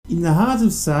In the heart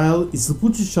of Sale is the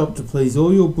butcher shop to please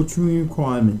all your butchering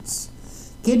requirements.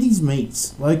 Geddes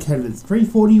Meats, located at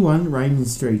 341 Raymond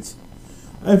Street.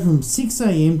 Open from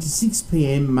 6am to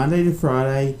 6pm Monday to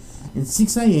Friday and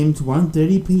 6am to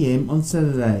 1:30pm on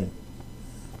Saturday.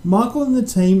 Michael and the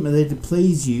team are there to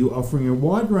please you, offering a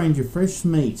wide range of fresh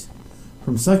meat,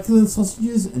 from succulent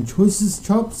sausages and choicest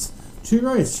chops to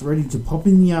roasts ready to pop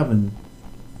in the oven.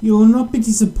 You will not be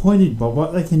disappointed by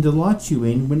what they can delight you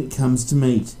in when it comes to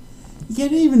meat. You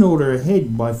can even order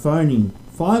ahead by phoning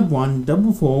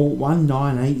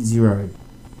 51441980.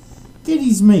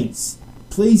 Geddes Meats,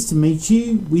 pleased to meet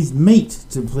you with meat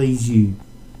to please you.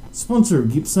 Sponsor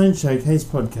of Gippsland Showcase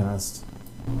Podcast.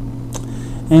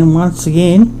 And once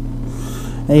again,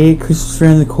 Christmas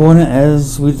around the corner,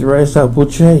 as with the Rosedale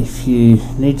Butcher. If you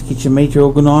need to get your meat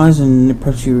organised and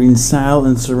perhaps you're in Sale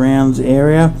and surrounds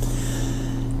area,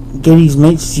 Geddes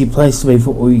Meats is your place to be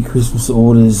for all your Christmas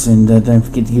orders, and don't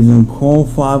forget to give them a call,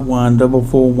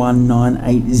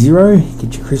 51441980.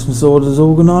 Get your Christmas orders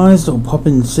organised, or pop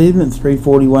in and see them at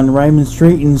 341 Raymond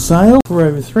Street in Sale. For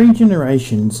over 3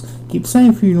 generations,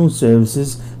 Gippsland Funeral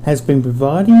Services has been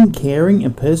providing caring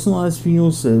and personalised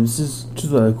funeral services to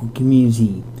the local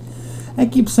community.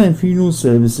 At Gippsland Funeral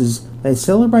Services, they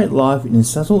celebrate life in a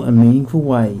subtle and meaningful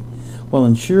way, while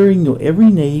ensuring your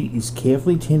every need is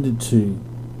carefully tended to,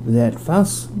 without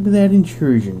fuss, without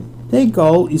intrusion. Their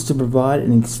goal is to provide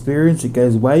an experience that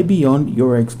goes way beyond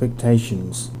your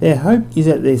expectations. Their hope is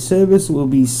that their service will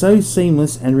be so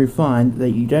seamless and refined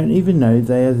that you don't even know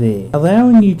they are there,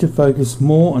 allowing you to focus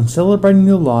more on celebrating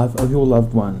the life of your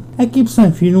loved one. At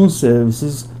Gippsland Funeral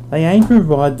Services, they aim to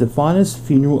provide the finest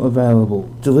funeral available,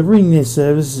 delivering their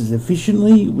services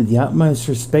efficiently with the utmost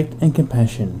respect and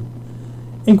compassion.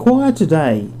 Inquire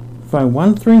today. Phone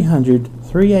 1300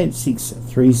 386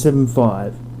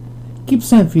 375.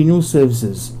 Gippsland Funeral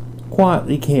Services,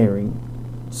 quietly caring.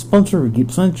 Sponsor of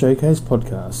Gippsland Showcase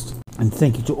Podcast. And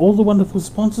thank you to all the wonderful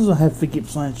sponsors I have for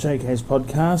Gippsland Showcase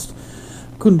Podcast.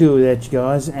 Couldn't do it without you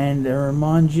guys. And I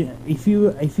remind you, if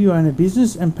you own a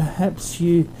business, and perhaps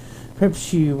you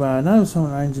know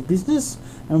someone owns a business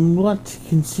and would like to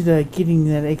consider getting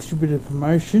that extra bit of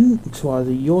promotion to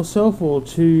either yourself or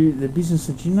to the business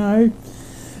that you know,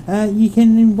 you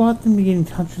can invite them to get in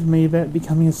touch with me about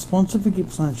becoming a sponsor for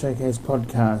Gippsland Showcase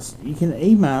Podcast. You can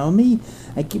email me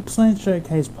at Gippsland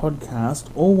Showcase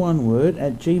Podcast, all one word,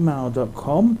 at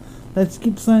gmail.com. That's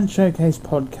Gippsland Showcase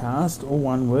Podcast, all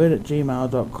one word, at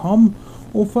gmail.com,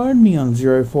 or phone me on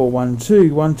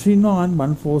 0412 129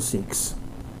 146.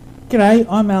 G'day,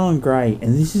 I'm Alan Gray,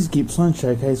 and this is Gippsland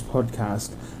Showcase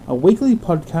Podcast, a weekly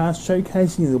podcast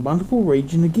showcasing the wonderful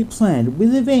region of Gippsland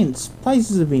with events,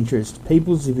 places of interest,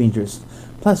 peoples of interest,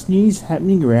 plus news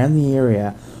happening around the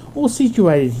area, all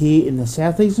situated here in the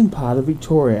southeastern part of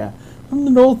Victoria, from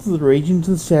the north of the region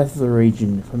to the south of the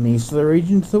region, from the east of the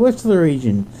region to the west of the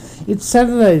region. It's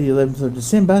Saturday the 11th of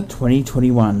December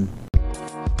 2021.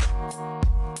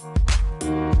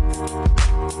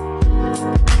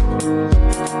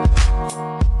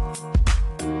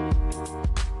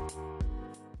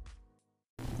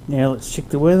 Now let's check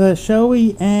the weather, shall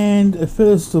we? And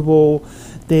first of all,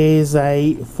 there's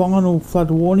a final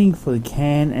flood warning for the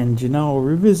Cann and Genoa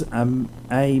rivers, a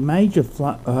major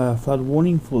flood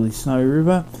warning for the Snowy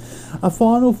River, a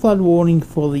final flood warning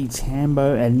for the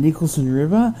Tambo and Nicholson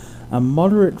River, a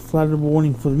moderate flood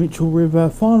warning for the Mitchell River,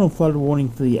 final flood warning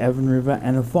for the Avon River,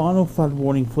 and a final flood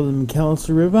warning for the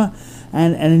McAllister River,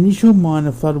 and an initial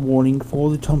minor flood warning for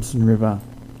the Thompson River.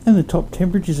 And the top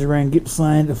temperatures around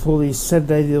Gippsland for this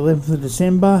Saturday the 11th of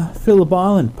December: Phillip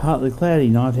Island, partly cloudy,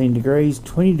 19 degrees,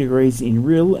 20 degrees in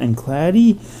Rill and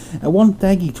cloudy, at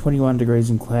Wonthaggi 21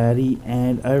 degrees and cloudy,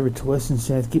 and over to Western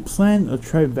South Gippsland,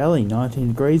 Latrobe Valley 19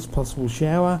 degrees, possible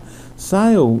shower,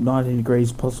 Sale 19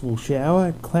 degrees, possible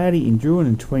shower, cloudy in Druin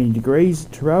and 20 degrees,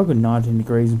 Traralgon 19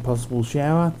 degrees and possible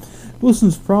shower,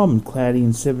 Wilson's From cloudy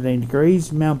and 17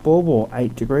 degrees, Mount Baw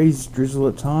 8 degrees, drizzle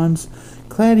at times,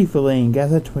 cloudy for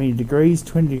Leongatha 20 degrees,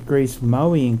 20 degrees for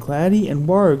Moe and cloudy, and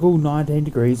Warragul 19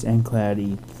 degrees and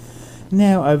cloudy.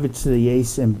 Now over to the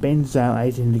east, and Bensdale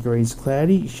 18 degrees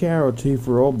cloudy, shower or two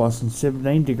for Orbost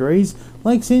 17 degrees,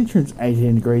 Lakes Entrance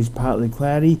 18 degrees partly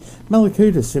cloudy,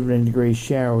 Mallacoota 17 degrees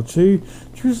shower or two,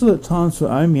 drizzle at times for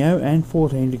Omeo and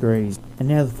 14 degrees. And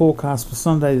now the forecast for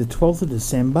Sunday the 12th of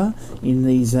December in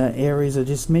these areas I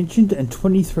just mentioned, and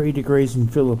 23 degrees in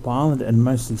Phillip Island and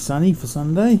mostly sunny for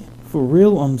Sunday. For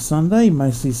Rill on Sunday,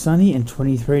 mostly sunny and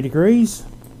 23 degrees.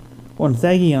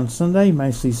 Wonthaggi on Sunday,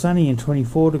 mostly sunny and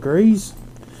 24 degrees.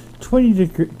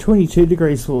 22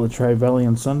 degrees for Latrobe Valley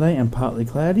on Sunday and partly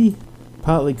cloudy.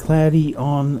 Partly cloudy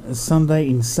on Sunday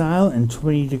in Sale and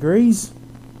 20 degrees.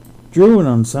 Drouin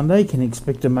on Sunday can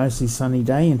expect a mostly sunny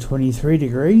day and 23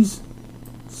 degrees.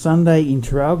 Sunday in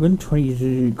Traralgon,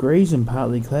 22 degrees and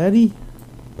partly cloudy.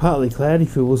 Partly cloudy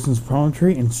for Wilson's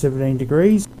Promontory and 17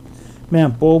 degrees.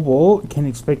 Mount Baw Baw can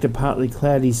expect a partly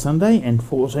cloudy Sunday and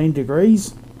 14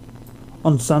 degrees.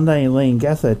 On Sunday in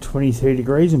Leongatha, 23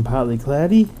 degrees and partly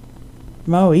cloudy.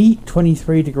 Moe,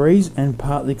 23 degrees and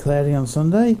partly cloudy on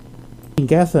Sunday. In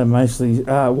Gatha,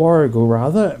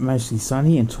 Warrigal mostly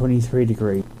sunny and 23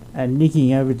 degrees. And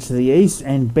nicking over to the east,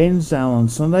 and Bensdale on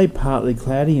Sunday, partly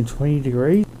cloudy and 20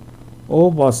 degrees.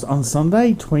 Orbost on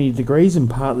Sunday, 20 degrees and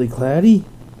partly cloudy.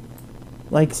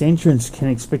 Lakes Entrance can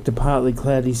expect a partly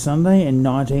cloudy Sunday and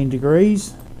 19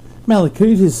 degrees.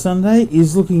 Malakuta's Sunday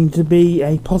is looking to be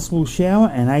a possible shower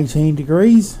and 18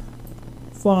 degrees.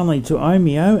 Finally to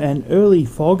Omeo, an early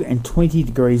fog and 20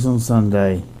 degrees on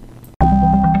Sunday.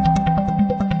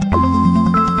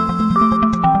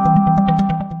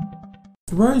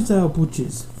 The Rosedale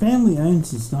Butchers, family owned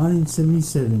since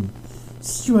 1977,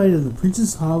 situated on the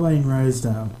Princes Highway in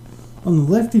Rosedale. On the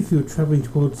left if you're travelling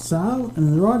towards Sale, and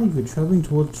on the right if you're travelling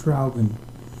towards Traralgon.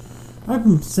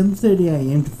 Open from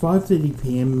 7:30am to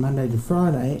 5:30pm Monday to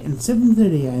Friday, and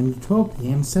 7:30am to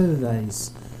 12pm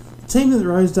Saturdays. The team at the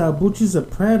Rosedale Butchers are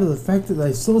proud of the fact that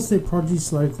they source their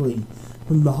produce locally,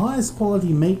 from the highest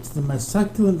quality meat to the most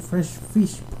succulent fresh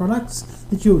fish products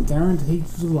that you are guaranteed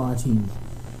to delight in.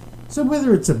 So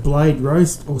whether it's a blade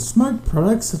roast or smoked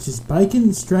products such as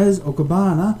bacon, straws or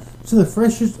cabana, to the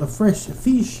freshest of fresh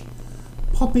fish,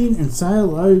 pop in and say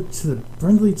hello to the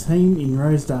friendly team in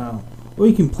Rosedale. Or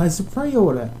you can place a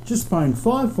pre-order. Just phone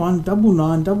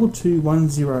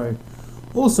 51992210.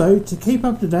 Also, to keep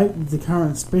up to date with the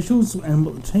current specials and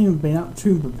what the team have been up to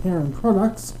in preparing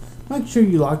products, make sure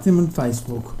you like them on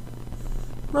Facebook.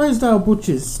 Rosedale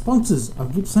Butchers, sponsors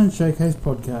of Gippsland Showcase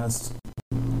podcast.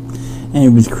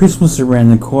 And with Christmas around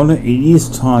the corner, it is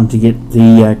time to get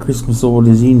the Christmas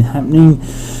orders in happening.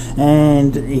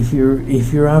 And if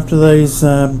you're after those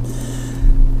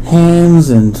hams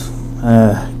and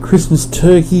Christmas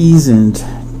turkeys and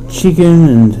chicken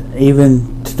and even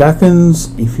turduckens,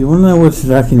 if you want to know what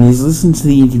turducken is, listen to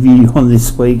the interview on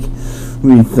this week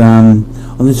with on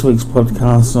this week's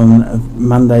podcast on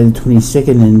Monday the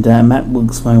 22nd, and Matt will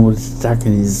explain what a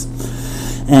turducken is.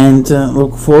 And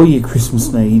look, for all your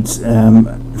Christmas needs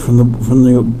from the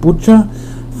butcher,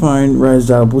 phone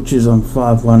Rosedale Butchers on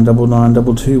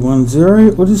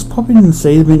 51992210, or just pop in and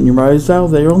see them in Rosedale.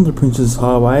 They're on the Princes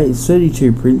Highway. It's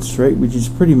 32 Prince Street, which is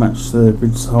pretty much the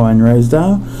Princes Highway in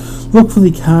Rosedale. Look for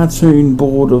the cartoon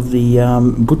board of the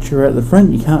butcher at the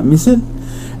front. You can't miss it.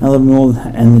 And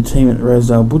the team at the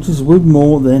Rosedale Butchers will be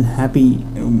more than happy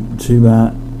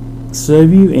to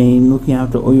serve you and looking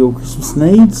after all your Christmas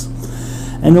needs.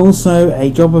 And also a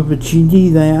job opportunity,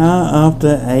 they are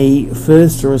after a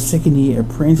first or a second year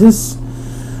apprentice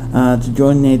to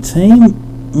join their team.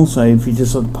 Also, if you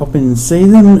just want to pop in and see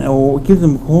them, or give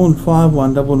them a call on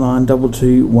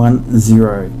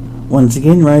 51992210. Once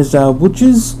again, Rosedale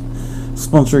Butchers,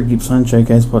 sponsor of Gippsland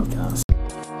Showcase podcast.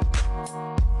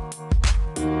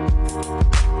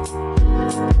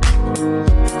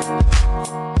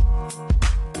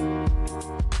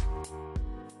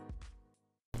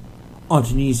 On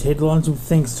to news headlines, with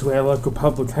thanks to our local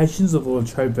publications of the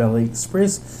Latrobe Valley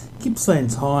Express, Gippsland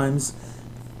Times,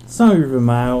 Snowy River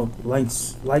Mail,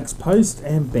 Lakes Post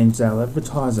and Bensdale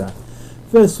Advertiser.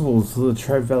 First of all, the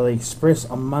Latrobe Valley Express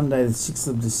on Monday the 6th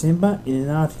of December, in an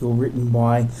article written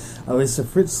by Alyssa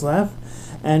Fritzlaff,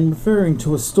 and referring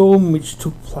to a storm which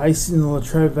took place in the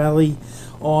Latrobe Valley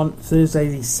on Thursday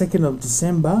the 2nd of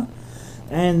December.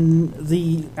 And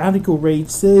the article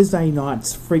reads, Thursday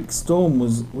night's freak storm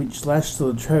which lashed the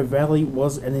Latrobe Valley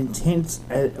was as intense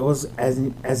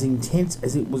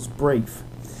as it was brief.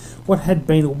 What had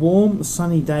been a warm,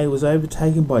 sunny day was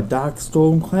overtaken by dark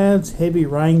storm clouds, heavy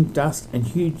rain, dust and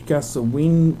huge gusts of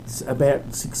wind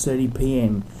about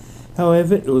 6:30pm.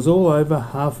 However, it was all over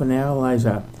half an hour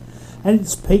later. At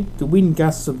its peak, the wind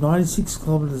gusts of 96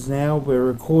 km an hour were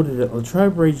recorded at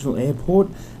Latrobe Regional Airport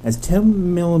as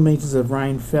 10 millimetres of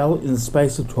rain fell in the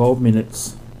space of 12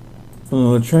 minutes. From the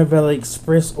Latrobe Valley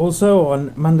Express also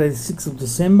on Monday the 6th of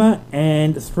December,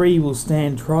 and 3 will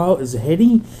stand trial as a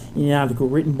heading, in an article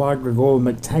written by Gregor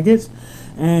McTaggart,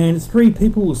 and 3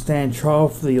 people will stand trial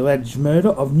for the alleged murder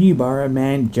of Newborough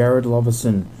man Jared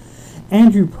Loverson.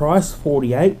 Andrew Price,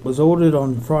 48, was ordered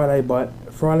on Friday by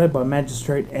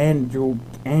Magistrate Andrew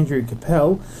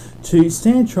Capel to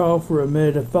stand trial for a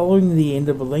murder following the end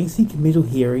of a lengthy committal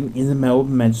hearing in the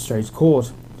Melbourne Magistrates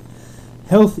Court.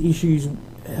 Health issues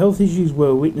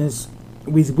were witness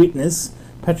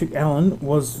Patrick Allen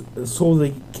saw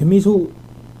the committal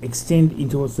extend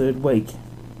into a third week.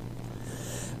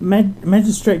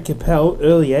 Magistrate Capel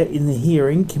earlier in the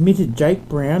hearing committed Jake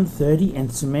Brown, 30,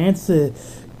 and Samantha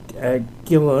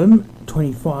Gillam,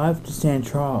 25, to stand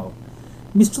trial.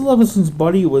 Mr. Loverson's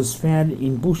body was found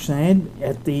in bushland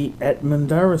at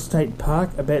Mundara State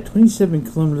Park, about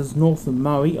 27 kilometres north of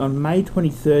Maui, on May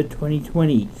 23,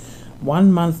 2020,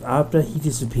 1 month after he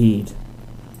disappeared.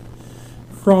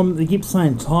 From the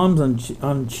Gippsland Times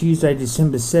on Tuesday,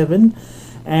 December 7,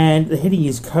 and the heading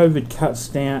is COVID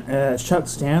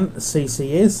shuts down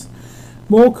CCS.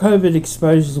 More COVID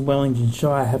exposures in Wellington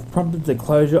Shire have prompted the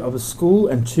closure of a school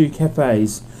and 2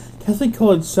 cafes. Catholic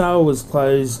College Sale was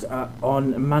closed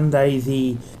on Monday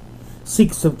the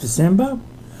 6th of December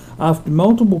after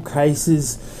multiple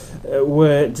cases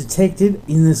were detected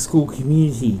in the school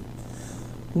community.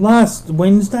 Last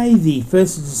Wednesday, the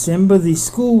 1st of December, the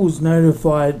school was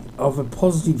notified of a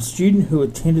positive student who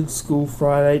attended school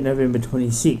Friday, November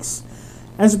 26.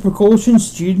 As a precaution,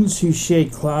 students who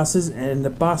shared classes and the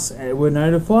bus were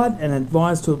notified and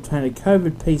advised to obtain a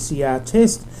COVID PCR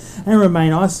test and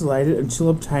remain isolated until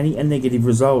obtaining a negative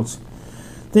result.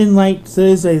 Then late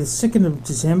Thursday, the 2nd of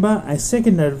December, a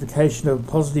second notification of a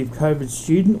positive COVID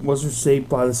student was received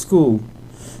by the school.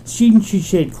 Students who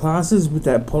shared classes with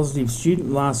that positive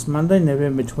student last Monday,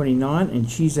 November 29 and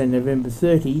Tuesday, November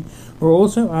 30 were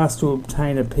also asked to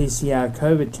obtain a PCR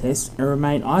COVID test and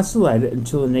remain isolated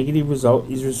until a negative result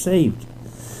is received.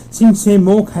 Since then,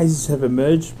 more cases have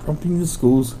emerged, prompting the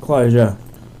school's closure.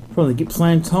 From the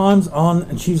Gippsland Times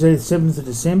on Tuesday, the 7th of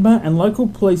December, and local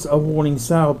police are warning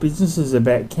sale businesses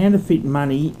about counterfeit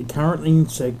money currently in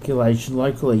circulation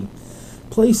locally.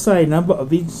 Police say a number of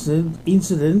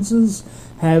incidences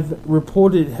have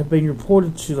been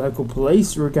reported to local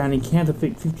police regarding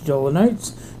counterfeit $50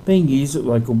 notes being used at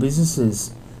local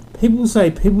businesses. People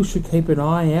say people should keep an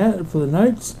eye out for the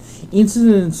notes.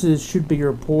 Incidences should be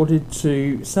reported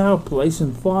to Sale Police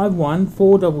on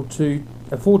 422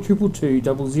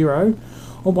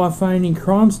 or by phoning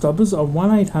Crime Stoppers on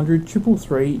 1800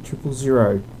 333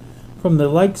 000. From the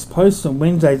Lakes Post on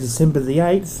Wednesday, December the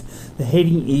 8th, the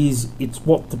heading is "It's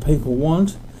What the People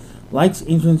Want." Lakes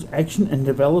Entrance Action and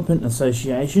Development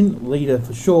Association, LEADER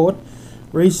for short,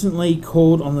 recently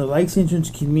called on the Lakes Entrance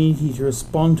community to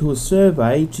respond to a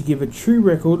survey to give a true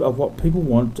record of what people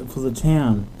want for the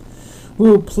town.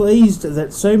 We were pleased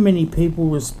that so many people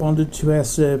responded to our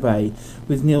survey,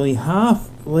 with nearly half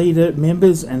LEADER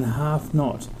members and half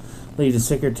not, LEADER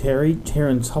Secretary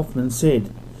Terence Hoffman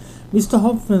said. Mr.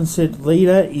 Hoffman said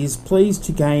LEADER is pleased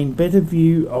to gain better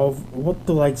view of what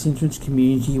the Lakes Entrance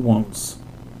community wants.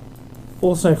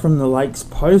 Also from the Lakes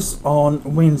Post on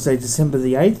Wednesday, December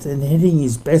the 8th, and the heading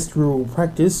is Best Rural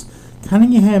Practice,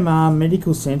 Cunningham Arm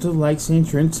Medical Centre Lakes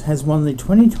Entrance has won the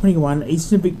 2021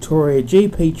 Eastern Victoria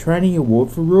GP Training Award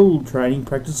for Rural Training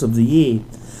Practice of the Year.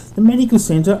 The medical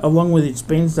centre, along with its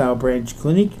Bensdale Branch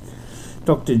Clinic,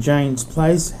 Dr. Jane's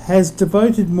Place, has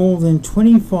devoted more than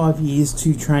 25 years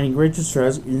to training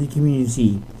registrars in the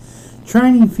community.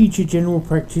 Training future general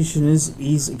practitioners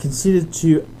is considered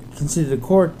a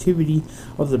core activity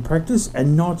of the practice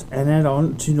and not an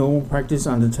add-on to normal practice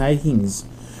undertakings.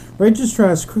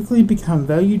 Registrars quickly become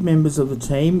valued members of the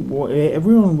team where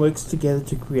everyone works together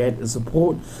to create a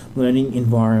support learning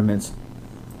environment.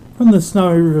 From the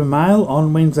Snowy River Mail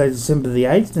on Wednesday, December the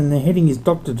 8th, and the heading is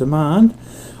Doctor Demand,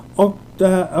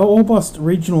 Orbost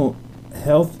Regional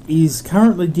Health is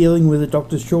currently dealing with a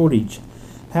doctor shortage.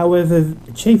 However,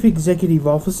 Chief Executive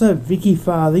Officer Vicky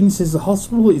Farthing says the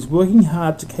hospital is working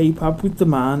hard to keep up with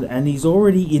demand and is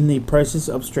already in the process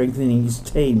of strengthening his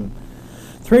team.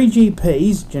 3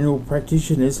 GPs, general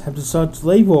practitioners, have decided to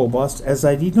leave Orbost as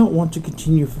they did not want to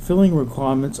continue fulfilling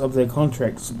requirements of their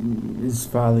contracts, Ms.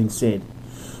 Farthing said.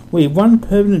 We have one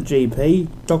permanent GP,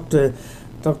 Dr.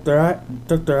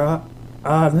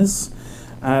 Arness,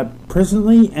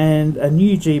 presently, and a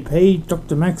new GP,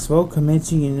 Dr. Maxwell,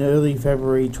 commencing in early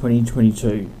February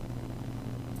 2022.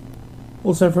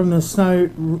 Also from the Snow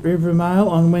River Mail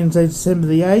on Wednesday, December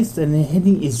the 8th, and the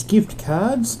heading is Gift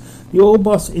Cards. The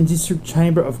Orbost and District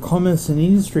Chamber of Commerce and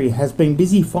Industry has been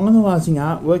busy finalising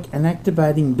artwork and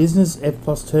activating business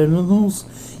EFTPOS terminals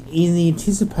in the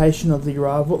anticipation of the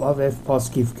arrival of EFTPOS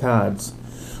gift cards.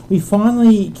 We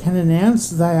finally can announce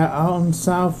they are on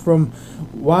sale from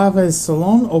Waves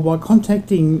Salon or by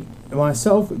contacting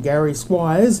myself, Gary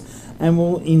Squires, and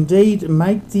will indeed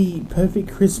make the perfect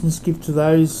Christmas gift to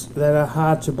those that are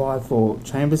hard to buy for,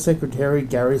 Chamber Secretary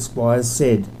Gary Squires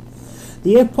said.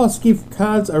 The EFTPOS gift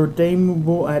cards are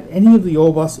redeemable at any of the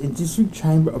Orbost and District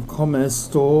Chamber of Commerce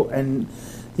store and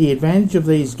The advantage of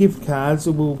these gift cards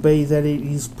will be that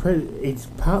it's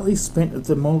partly spent at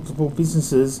the multiple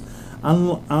businesses,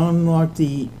 unlike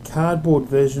the cardboard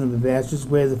version of the vouchers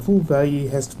where the full value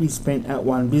has to be spent at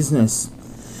one business.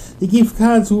 The gift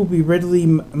cards will be readily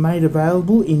made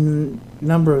available in a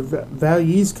number of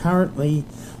values, currently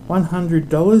 $100,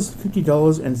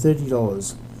 $50 and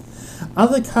 $30.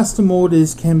 Other custom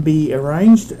orders can be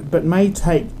arranged but may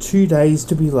take 2 days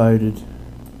to be loaded.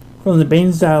 From the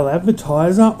Bensdale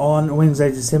Advertiser on Wednesday,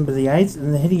 December the 8th,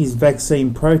 and the heading is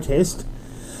Vaccine Protest.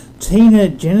 Tina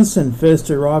Jennison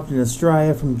first arrived in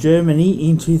Australia from Germany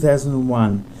in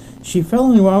 2001. She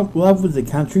fell in love with the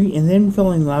country and then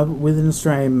fell in love with an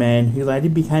Australian man who later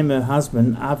became her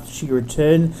husband after she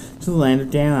returned to the land of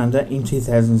Down Under in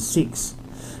 2006.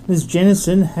 Ms.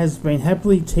 Jennison has been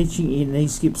happily teaching in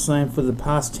East Gippsland for the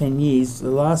past 10 years,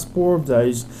 the last 4 of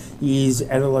those years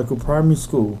at a local primary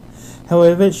school.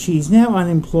 However, she is now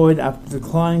unemployed after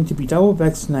declining to be double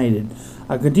vaccinated,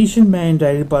 a condition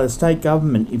mandated by the state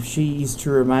government if she is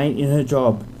to remain in her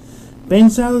job.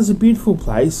 Bensdale is a beautiful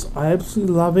place. I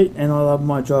absolutely love it and I love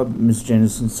my job, Ms.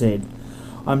 Jennison said.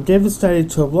 I'm devastated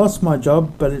to have lost my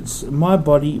job, but it's my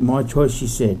body, my choice, she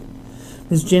said.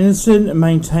 Ms. Jennison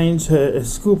maintains her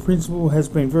school principal has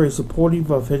been very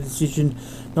supportive of her decision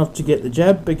not to get the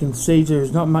jab, but concedes there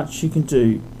is not much she can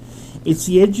do. It's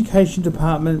the education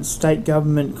department, state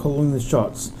government calling the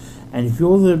shots, and if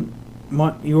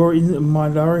you're in the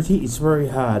minority, it's very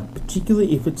hard,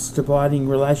 particularly if it's dividing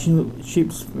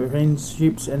relationships,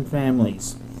 friendships and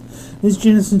families. Ms.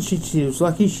 Jennison said she was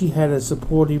lucky she had a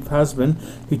supportive husband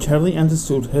who totally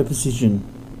understood her position.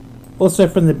 Also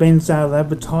from the Bensdale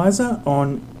Advertiser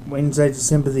on Wednesday,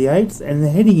 December the 8th, and the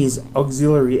heading is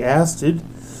Auxiliary Ousted.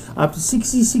 After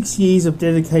 66 years of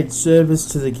dedicated service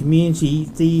to the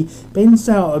community, the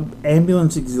Bensdale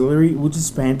Ambulance Auxiliary will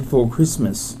disband before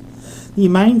Christmas. The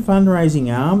main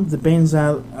fundraising arm, the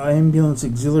Bensdale Ambulance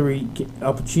Auxiliary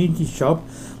Opportunity Shop,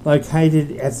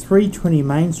 located at 320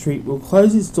 Main Street, will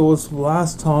close its doors for the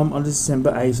last time on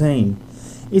December 18.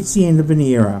 It's the end of an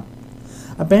era.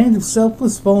 A band of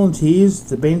selfless volunteers,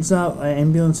 the Bensdale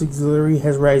Ambulance Auxiliary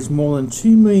has raised more than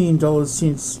 $2 million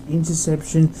since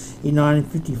inception in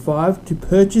 1955 to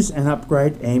purchase and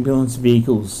upgrade ambulance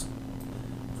vehicles.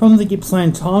 From the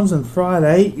Gippsland Times on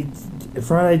Friday,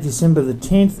 December the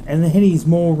 10th, and the heading is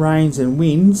More Rains and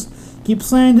Winds.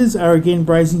 Gippslanders are again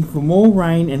bracing for more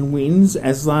rain and winds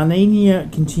as La Nina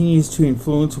continues to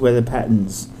influence weather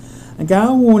patterns. A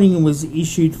gale warning was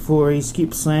issued for East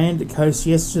Gippsland coast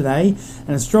yesterday,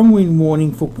 and a strong wind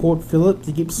warning for Port Phillip,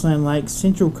 the Gippsland Lakes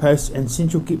Central Coast and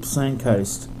Central Gippsland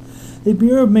Coast. The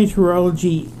Bureau of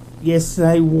Meteorology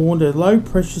yesterday warned a low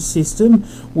pressure system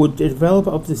would develop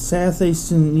up the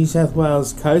southeastern New South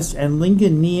Wales coast and linger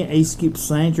near East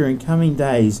Gippsland during coming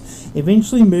days,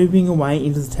 eventually moving away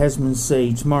into the Tasman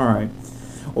Sea tomorrow.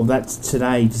 Or that's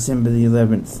today, December the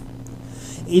 11th.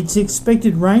 It's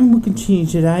expected rain will continue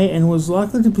today and was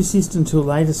likely to persist until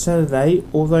later Saturday,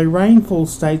 although rainfall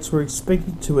rates were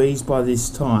expected to ease by this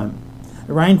time.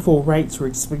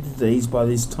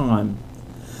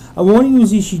 A warning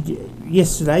was issued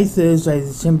yesterday, Thursday,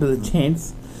 December the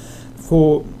 10th,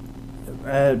 for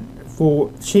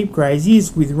sheep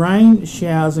graziers with rain,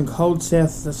 showers and cold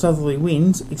southerly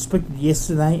winds expected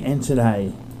yesterday and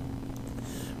today.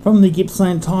 From the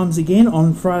Gippsland Times again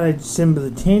on Friday, December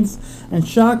the 10th, and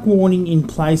shark warning in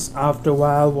place after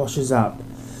whale washes up.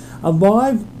 A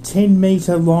live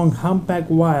 10-metre long humpback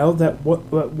whale that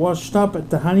washed up at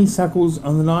the Honeysuckles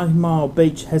on the 90-mile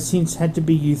beach has since had to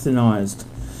be euthanised.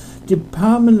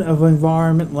 Department of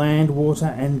Environment, Land,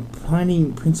 Water and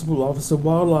Planning Principal Officer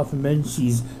Wildlife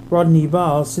Emergencies Rodney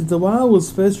Vale said the whale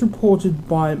was first reported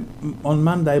on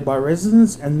Monday by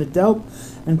residents, and the Delp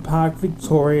and Park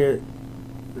Victoria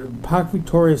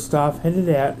staff headed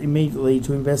out immediately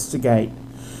to investigate.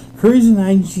 Crews and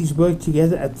agencies worked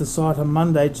together at the site on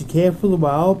Monday to care for the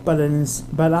whale, but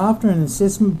after an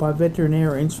assessment by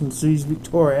veterinarians from Zoos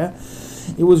Victoria,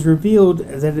 it was revealed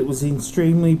that it was in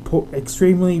extremely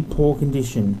poor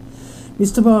condition.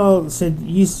 Mr. Vale said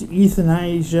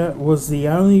euthanasia was the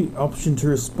only option to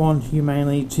respond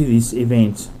humanely to this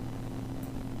event.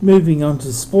 Moving on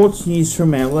to sports news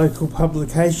from our local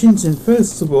publications, and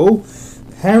first of all,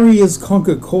 Harriers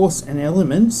conquer course and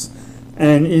elements,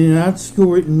 and in an article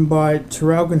written by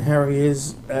Traralgon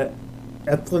Harriers,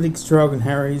 Athletics Traralgon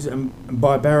Harriers,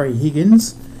 by Barry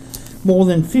Higgins, more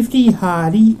than 50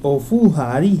 hardy or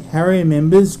foolhardy Harrier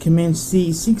members commenced the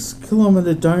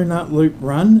 6-kilometre donut loop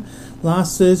run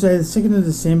last Thursday, the 2nd of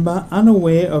December,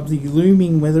 unaware of the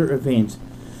looming weather event.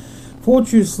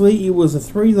 Fortuitously, it was a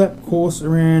 3-lap course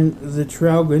around the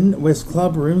Traralgon West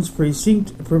Club Rooms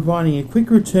precinct, providing a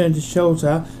quick return to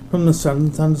shelter from the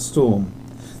sudden thunderstorm.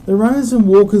 The runners and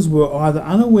walkers were either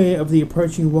unaware of the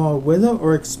approaching wild weather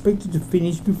or expected to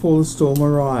finish before the storm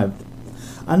arrived.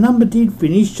 A number did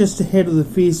finish just ahead of the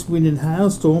fierce wind and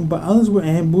hailstorm, but others were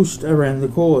ambushed around the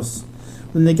course.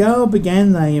 When the gale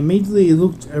began, they immediately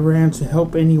looked around to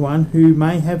help anyone who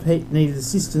may have needed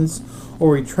assistance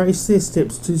or retraced their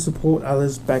steps to support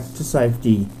others back to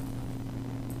safety.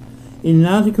 In an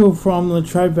article from the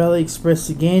Latrobe Valley Express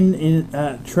again,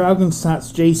 Traralgon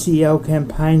starts GCL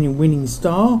campaign in winning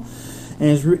style, and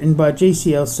is written by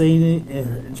GCL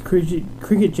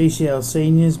Cricket GCL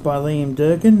Seniors by Liam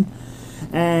Durkin,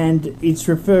 and it's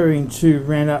referring to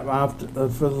roundup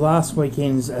for last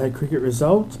weekend's cricket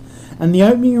result. And the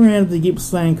opening round of the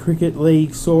Gippsland Cricket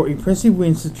League saw impressive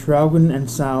wins to Traralgon and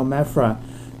Sale Mafra.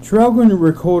 Traralgon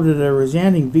recorded a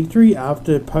resounding victory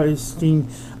after posting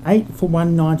 8 for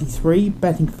 193,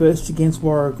 batting first against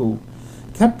Warragul.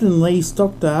 Captain Lee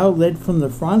Stockdale led from the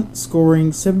front,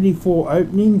 scoring 74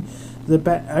 opening the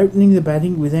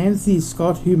batting with Anthony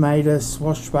Scott, who made a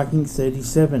swashbuckling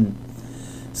 37.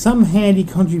 Some handy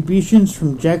contributions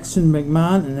from Jackson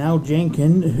McMahon and Al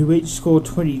Jenkin, who each scored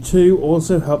 22,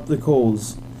 also helped the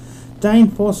cause. Dane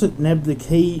Fawcett nabbed the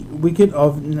key wicket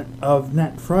of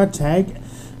Nat Freitag,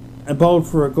 bowled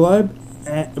for a globe,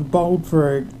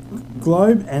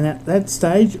 and at that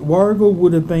stage, Warragul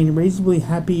would have been reasonably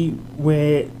happy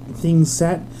where things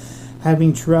sat,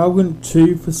 having Traralgon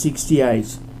 2 for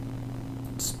 68.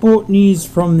 Sport news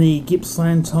from the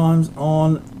Gippsland Times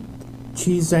on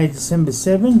Tuesday, December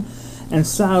 7, and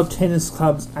Sale Tennis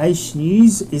Club's Ace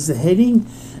News is the heading.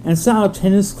 And Sale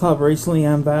Tennis Club recently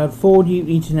unveiled 4 new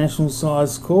international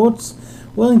size courts.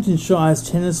 Wellington Shire's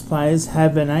tennis players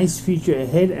have an ace future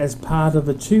ahead as part of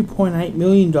a $2.8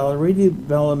 million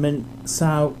redevelopment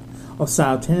of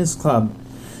Sale Tennis Club.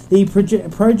 The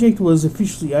project was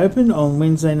officially opened on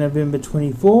Wednesday, November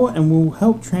 24, and will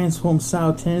help transform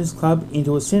Sale Tennis Club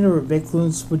into a centre of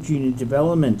excellence for junior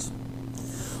development.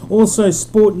 Also,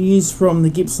 sport news from the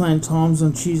Gippsland Times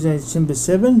on Tuesday, December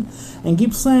 7, and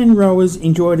Gippsland rowers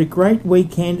enjoyed a great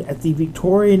weekend at the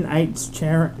Victorian Eights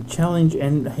Challenge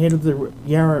and ahead of the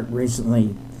Yarra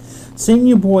recently.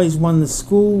 Senior boys won the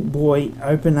Schoolboy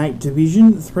Open 8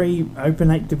 Division 3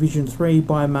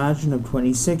 by a margin of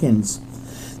 20 seconds.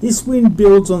 This win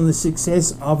builds on the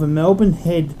success of a Melbourne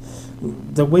Head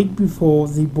the week before.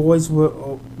 The boys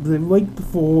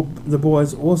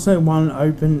also won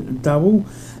Open Double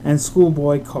and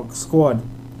Schoolboy Cock Squad.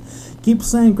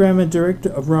 Gippsland Grammar Director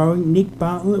of Rowing Nick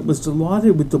Bartlett was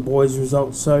delighted with the boys'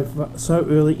 results so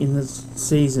early in the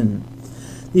season.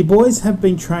 The boys have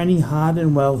been training hard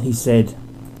and well, he said.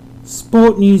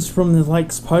 Sport news from the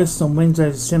Lakes Post on Wednesday,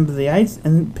 December the 8th,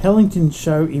 and Pelicans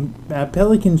show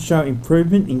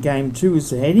improvement in Game 2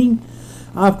 is the heading.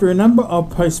 After a number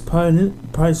of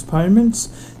postponements,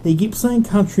 the Gippsland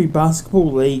Country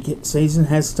Basketball League season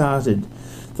has started.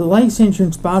 The Lakes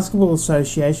Entrance Basketball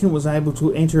Association was able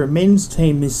to enter a men's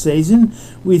team this season,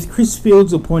 with Chris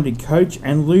Fields appointed coach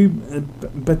and Lou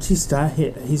Batista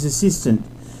his assistant.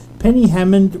 Penny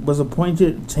Hammond was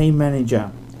appointed team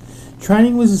manager.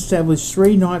 Training was established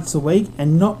 3 nights a week,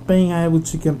 and not being able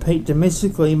to compete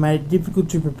domestically made it difficult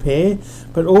to prepare,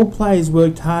 but all players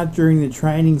worked hard during the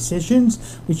training sessions,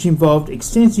 which involved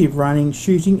extensive running,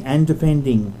 shooting and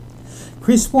defending.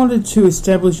 Chris wanted to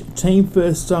establish a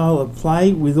team-first style of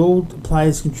play with all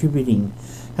players contributing.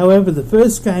 However, the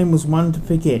first game was one to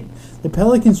forget. The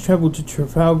Pelicans travelled to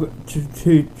Traralgon,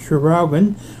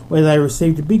 where they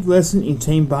received a big lesson in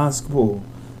team basketball.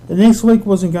 The next week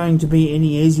wasn't going to be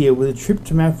any easier, with a trip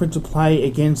to Mafra to play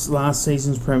against last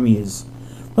season's premiers.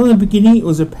 From the beginning, it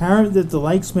was apparent that the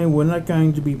Lakesmen were not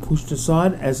going to be pushed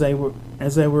aside as they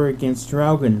were against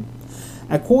Traralgon.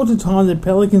 At quarter time, the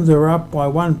Pelicans were up by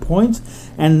 1 point,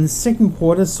 and the second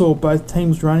quarter saw both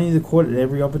teams running the court at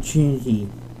every opportunity.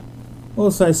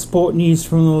 Also, sport news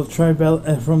from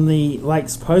the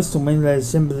Lakes Post on Wednesday,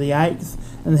 December the 8th,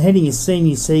 and the heading is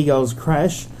Senior Seagulls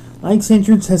Crash. Lakes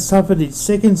Entrance has suffered its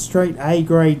second straight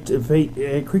A-grade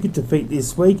cricket defeat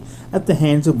this week at the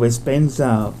hands of West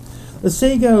Bensdale. The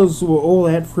Seagulls were all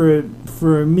out for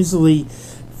a miserly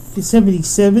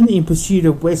 77 in pursuit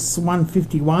of West's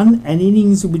 151, an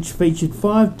innings which featured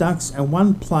 5 ducks and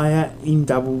 1 player in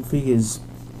double figures.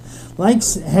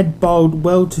 Lakes had bowled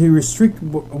well to restrict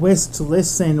West to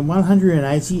less than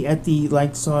 180 at the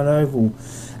Lakeside Oval,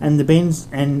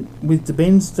 with the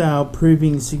Bensdale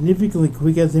proving significantly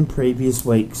quicker than previous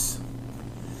weeks.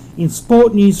 In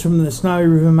sport news from the Snowy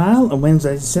River Mail on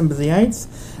Wednesday, December the 8th,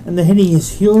 and the heading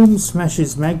is Hulme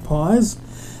smashes Magpies,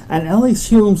 and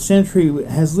Alex Hulme's century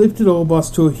has lifted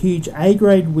Orbost to a huge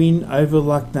A-grade win over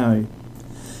Lucknow.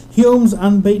 Hulme's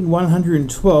unbeaten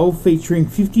 112, featuring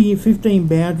 15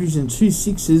 boundaries and 2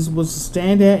 sixes, was a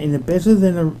standout in a better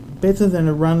than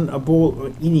a run a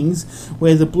ball innings,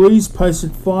 where the Blues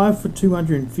posted 5 for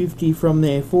 250 from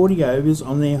their 40 overs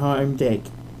on their home deck.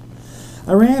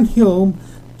 Around Hulme,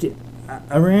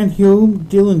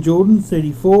 Dylan Jordan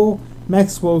 34,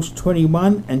 Max Walsh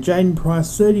 21, and Jaden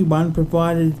Price 31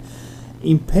 provided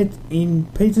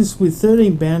impetus with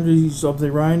 13 boundaries of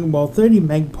their own, while 30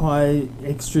 Magpie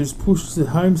extras pushed the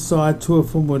home side to a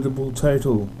formidable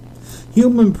total.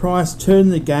 Hulme and Price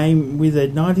turned the game with a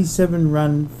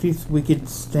 97-run 5th wicket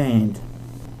stand.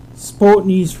 Sport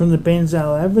news from the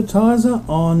Benzel Advertiser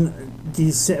on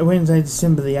Wednesday,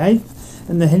 December the 8th,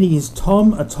 and the heading is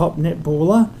Tom, a top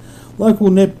netballer. Local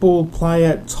netball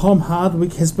player Tom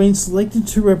Hardwick has been selected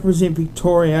to represent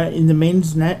Victoria in the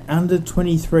men's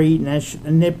under-23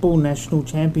 netball national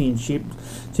championship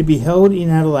to be held in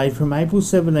Adelaide from April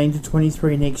 17 to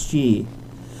 23 next year.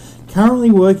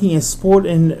 Currently working as sport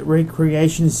and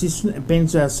recreation assistant at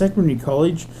Benzel Secondary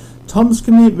College, Tom's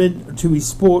commitment to his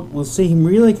sport will see him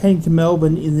relocating to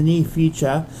Melbourne in the near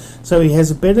future, so he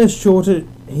has a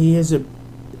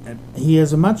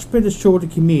much better shorter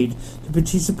commute to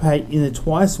participate in the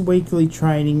twice-weekly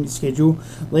training schedule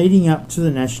leading up to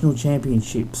the national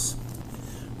championships.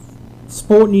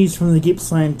 Sport news from the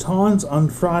Gippsland Times on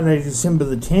Friday, December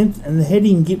the 10th, and the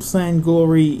heading Gippsland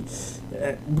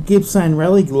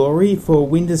Rally Glory for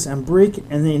Windus and Brick,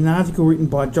 and an article written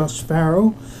by Josh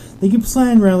Farrell. The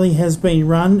Gippsland Rally has been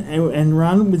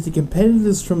run with the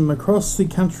competitors from across the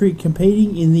country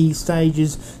competing in the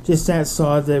stages just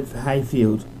outside the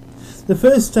hayfield. The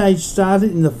first stage started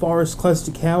in the forest close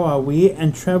to Cowar Weir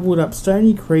and travelled up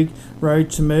Stony Creek Road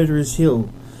to Murderers Hill.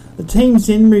 The teams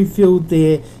then refilled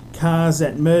their cars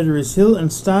at Murderers Hill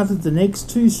and started the next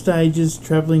 2 stages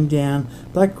travelling down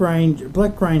Black Range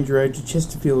Road to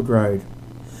Chesterfield Road.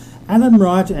 Adam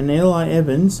Wright and Eli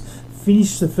Evans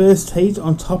finished the first heat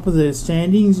on top of the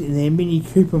standings in their Mini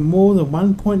Cooper, more than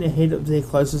 1 point ahead of their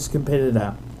closest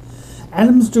competitor.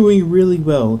 Adam's doing really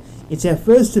well. It's our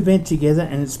first event together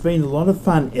and it's been a lot of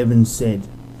fun, Evans said.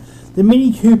 The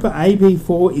Mini Cooper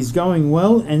AB4 is going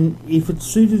well, and if it's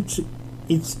suited to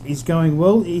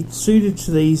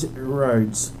these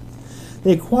roads.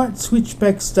 They're quite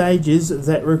switchback stages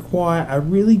that require a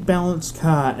really balanced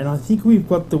car, and I think we've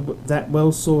got that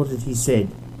well sorted, he said.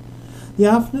 The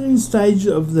afternoon stage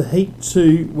of the Heat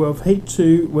 2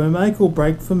 were make or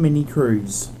break for many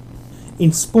crews.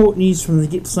 In sport news from the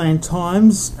Gippsland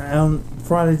Times on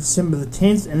Friday, December the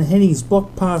 10th, and the heading is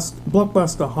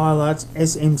Blockbuster highlights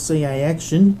SMCA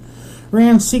action.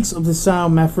 Round 6 of the Sale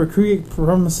Mafra Cricket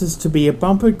promises to be a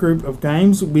bumper group of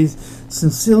games with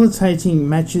scintillating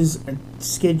matches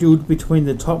scheduled between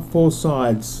the top 4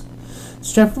 sides.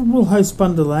 Stratford will host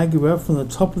Bundalagua from the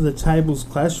top of the tables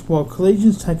clash, while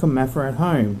Collegians take on Mafra at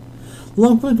home.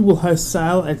 Longford will host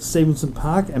Sale at Stevenson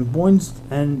Park, and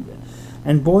Boysdale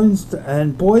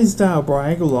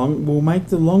Braggalong will make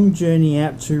the long journey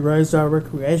out to Rosedale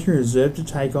Recreation Reserve to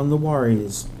take on the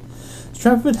Warriors.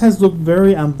 Stratford has looked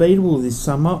very unbeatable this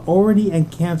summer, already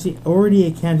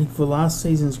accounting for last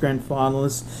season's grand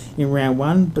finalists in round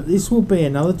 1, but this will be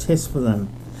another test for them.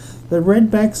 The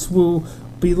Redbacks will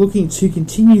be looking to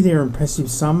continue their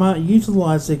impressive summer,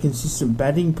 utilise their consistent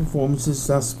batting performances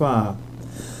thus far.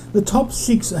 The top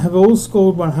 6 have all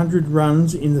scored 100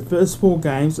 runs in the first 4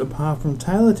 games, apart from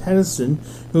Taylor Tatterson,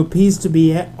 who appears to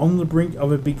be on the brink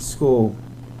of a big score.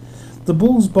 The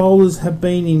Bulls bowlers have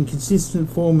been in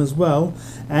consistent form as well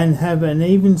and have an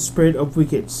even spread of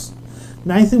wickets.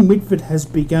 Nathan Whitford has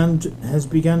begun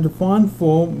to find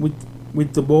form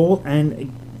with the ball,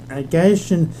 and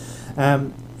Gaishan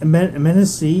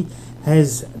Menassi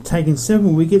has taken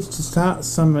 7 wickets to start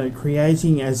summer,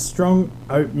 creating a strong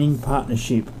opening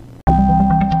partnership.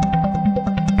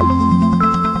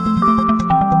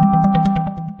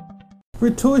 For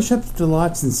a toy shop's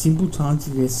delights and simple times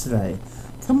of yesterday,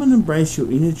 come and embrace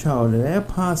your inner child at our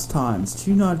Pastimes,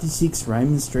 296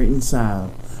 Raymond Street in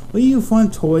Sale, where you'll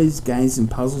find toys, games and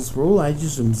puzzles for all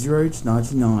ages from 0 to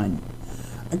 99.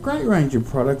 A great range of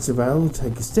products available to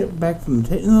take a step back from the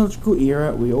technological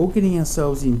era we're all getting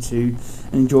ourselves into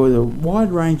and enjoy the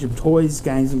wide range of toys,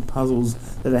 games and puzzles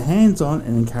that are hands-on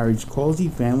and encourage quality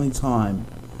family time.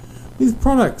 With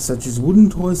products such as wooden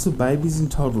toys for babies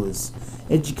and toddlers,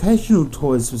 educational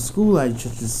toys for school age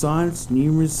such as science,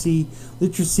 numeracy,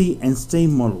 literacy and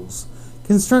STEAM models,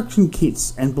 construction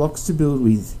kits and blocks to build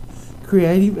with,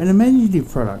 creative and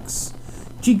imaginative products,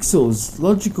 jigsaws,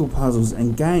 logical puzzles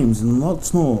and games and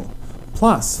lots more.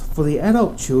 Plus, for the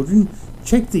adult children,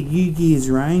 check the U-Gears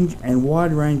range and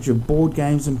wide range of board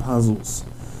games and puzzles.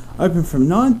 Open from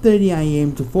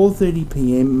 9:30am to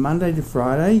 4:30pm Monday to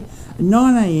Friday and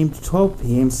 9am to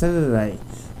 12pm Saturday.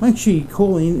 Make sure you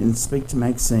call in and speak to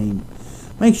Maxine.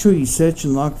 Make sure you search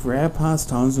and like for Our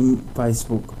Pastimes on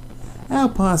Facebook. Our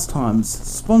Pastimes,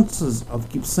 sponsors of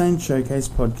Gippsland Showcase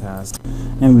podcast.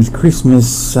 And with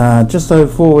Christmas just over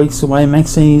 4 weeks away,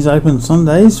 Maxine is open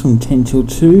Sundays from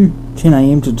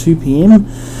 10am to 2pm,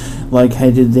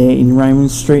 located there in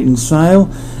Raymond Street in Sale.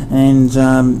 And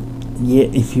an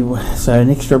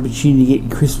extra opportunity to get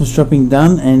your Christmas shopping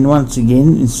done. And once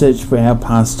again, search for Our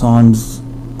Pastimes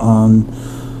on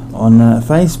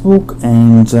Facebook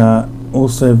and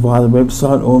also via the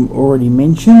website already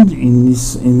mentioned in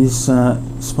this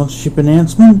sponsorship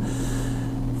announcement,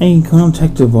 and you can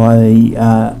contact her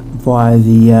via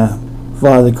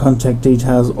the contact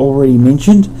details already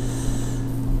mentioned.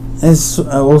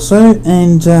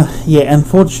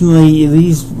 Unfortunately, it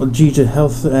is due to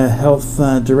health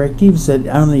directives that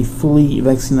only fully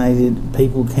vaccinated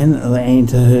people can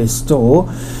enter her store.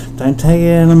 Don't take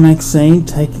it out on Maxine.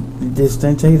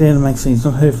 Don't take it out on Maxine. It's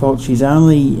not her fault. She's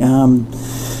only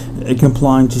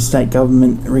complying to state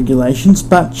government regulations,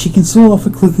 but she can still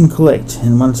offer click and collect.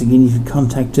 And once again, if you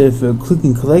contact her for click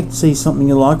and collect, see something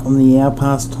you like on the Our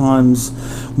Pastimes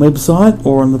website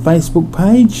or on the Facebook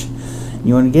page,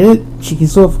 you want to get it, she can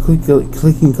still offer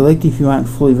click and collect if you aren't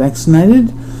fully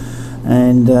vaccinated.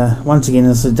 And once again,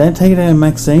 I said, don't take it out of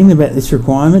Maxine about this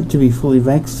requirement to be fully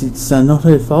vaxxed. It's not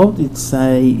her fault. It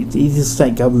is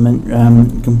state government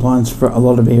compliance for a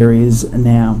lot of areas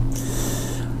now.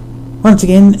 Once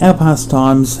again, Our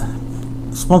Pastimes,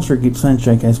 sponsor of Gippsland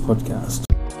Showcase podcast.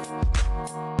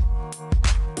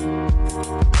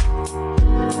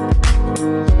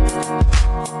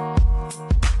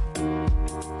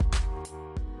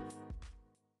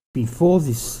 Before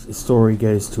this story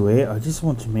goes to air, I just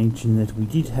want to mention that we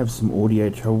did have some audio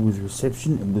trouble with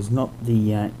reception. It was not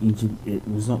the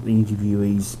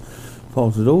interviewee's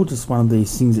fault at all. Just one of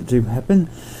these things that do happen.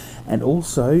 And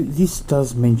also, this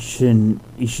does mention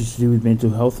issues to do with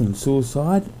mental health and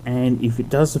suicide. And if it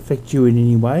does affect you in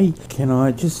any way, can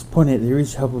I just point out there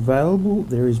is help available?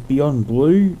 There is Beyond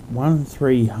Blue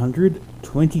 1300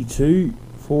 22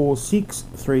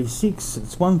 4636.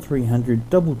 It's 1300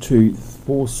 22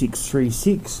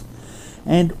 4636,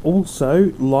 and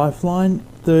also Lifeline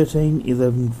 13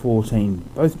 11 14.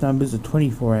 Both numbers are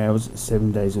 24 hours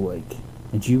 7 days a week.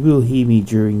 And you will hear me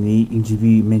during the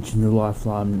interview mention the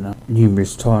Lifeline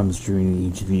numerous times during the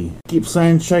interview.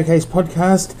 Gippsland Showcase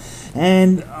podcast,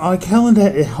 and a calendar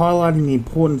highlighting the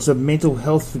importance of mental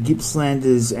health for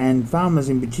Gippslanders and farmers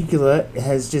in particular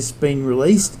has just been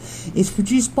released. It's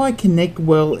produced by Connect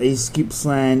Well East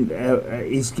Gippsland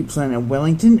and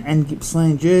Wellington and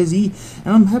Gippsland Jersey,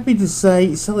 and I'm happy to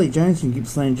say Sally Jones from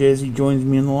Gippsland Jersey joins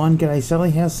me on the line. G'day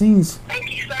Sally, how's things? Thank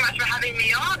you so much for having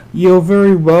me on. You're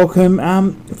very welcome.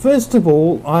 First of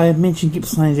all, I mentioned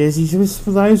Gippsland Jersey, so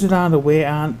for those that aren't aware,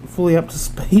 aren't fully up to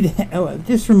speed,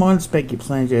 just remind us about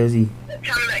Gippsland Jersey. So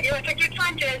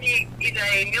Gippsland Jersey is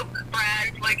a milk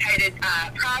brand located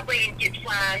proudly in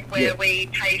Gippsland, where we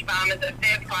pay farmers a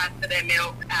fair price for their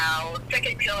milk. Our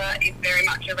second pillar is very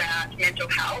much around mental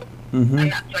health. Mm-hmm.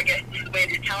 And that's, I guess, where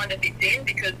the calendar fits in,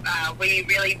 because we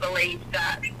really believe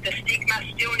that the stigma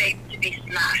still needs to be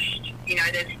smashed. You know,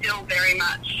 there's still very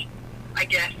much, I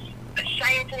guess, a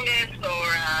shamefulness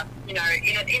or,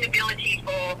 inability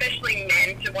for especially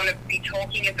men to want to be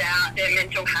talking about their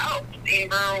mental health in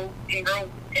rural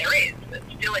areas.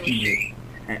 It's still an issue,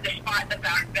 despite the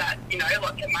fact that,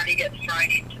 lots of money gets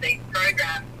thrown into these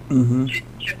programs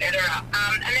to better us.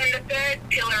 And then the third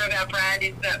pillar of our brand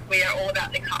is that we are all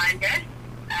about the kindness,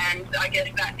 and I guess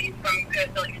that is from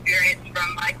personal experience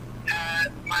from my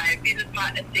business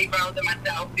partner Steve Rolls and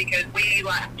myself, because we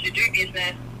like to do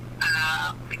business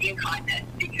within kindness,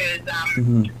 because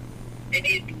it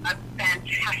is a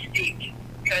fantastic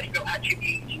personal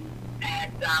attribute,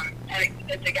 and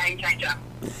it's a game changer.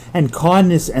 And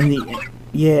kindness and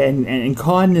and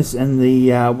kindness and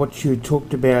the what you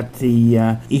talked about, the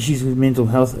issues with mental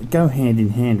health, go hand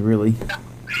in hand, really.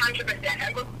 100%.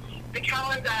 And look, the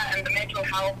calendar and the mental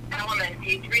health element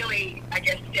is really, I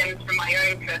guess, stems from my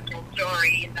own personal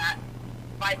story, in that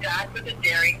my dad was a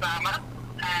dairy farmer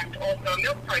and also a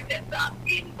milk processor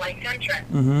in Lake Central.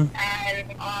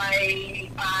 And I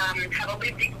have a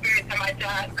lived experience of my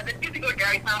dad as a typical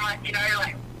dairy farmer,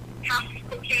 tough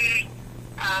cookie,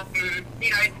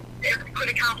 could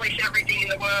accomplish everything in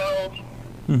the world.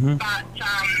 But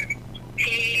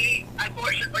he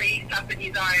unfortunately suffered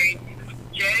his own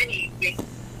journey with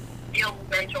ill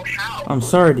mental health. I'm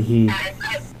sorry to hear.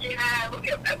 And look,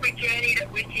 we journeyed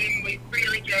with him. We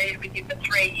really journeyed with him for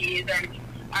 3 years. And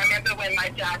I remember when my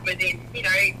dad was in,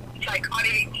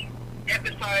 psychotic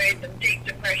episodes and deep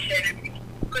depression and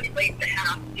couldn't leave the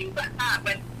house, things like that.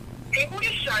 When people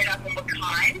just showed up and were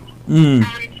kind, and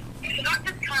it's not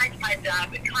just kind to my dad,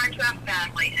 but kind to our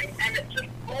family, and it's just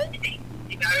small things,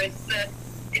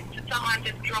 it's someone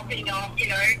just dropping off,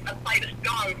 a plate of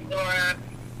scones or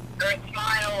a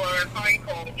smile or a phone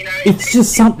call, It's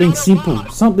just something simple,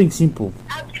 something simple.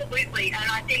 Absolutely,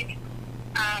 and I think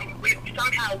we've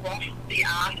somehow lost the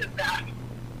art of that,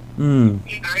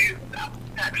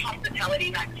 that hospitality,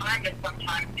 that kindness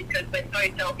sometimes, because we're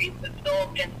so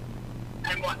self-absorbed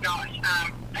and whatnot.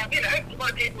 And, a lot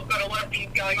of people have got a lot of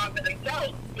things going on for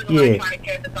themselves, with trying to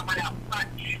care for someone else. But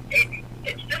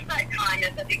it's just that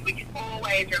kindness. I think we can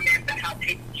always remember how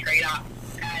people treat us,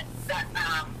 and that,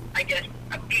 I guess,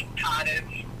 a big part of,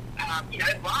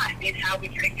 life is how we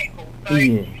treat people. So,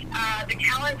 the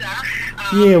calendar...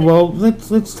 well,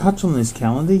 let's touch on this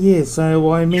calendar,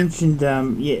 So I mentioned,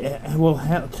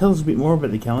 tell us a bit more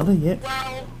about the calendar,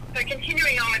 Well, so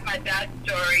continuing on with my dad's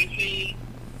story,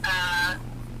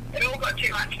 it all got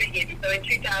too much for him. So in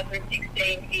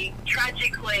 2016, he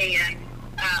tragically and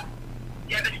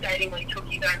devastatingly took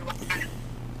his own life.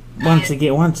 Once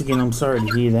again, I'm sorry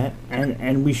to hear that,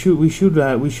 and we should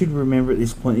remember at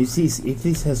this point, if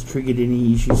this has triggered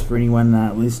any issues for anyone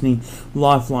listening,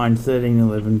 Lifeline 13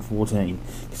 11 14.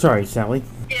 Sorry, Sally.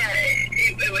 Yeah,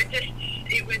 it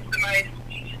was the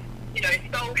most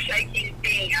soul shaking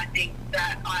thing I think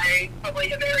that I probably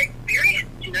have ever experienced.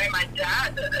 My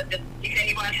dad. If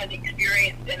anyone has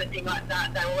experienced anything like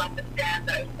that, they will understand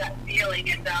that feeling.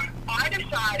 And I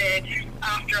decided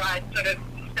after I sort of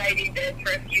stayed in bed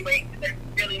for a few weeks and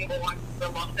really mourned the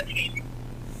loss of him.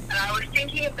 And I was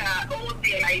thinking about all of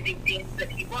the amazing things that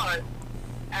he was.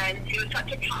 And he was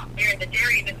such a pioneer in the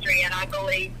dairy industry, and I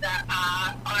believe that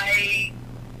I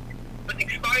was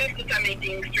exposed to so many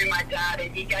things through my dad,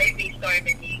 and he gave me so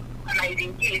many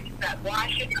amazing gifts that why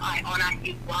shouldn't I honour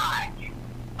his life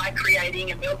by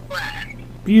creating a milk brand?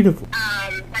 Beautiful.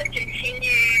 That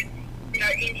continues,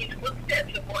 in his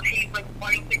footsteps of what he was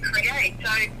wanting to create.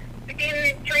 So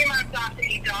within 3 months after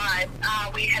he died,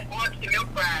 we had launched a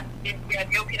milk brand. We had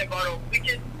milk in a bottle, which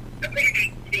is a pretty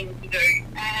big thing to do.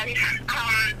 And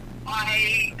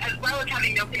I, as well as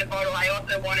having milk in a bottle, I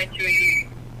also wanted to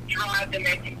drive the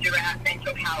message around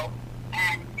mental health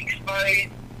and expose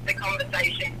the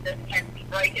conversations and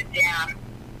break it down,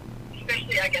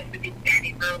 especially, I guess, within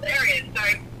sandy rural areas.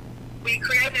 So we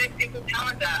created a simple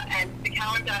calendar, and the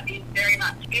calendar is very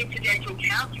much incidental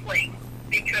counselling,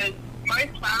 because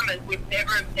most farmers would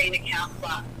never have seen a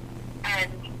counsellor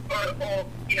or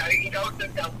indulge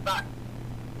themselves, but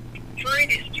through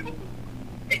this tool,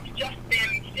 it's just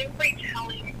them simply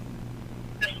telling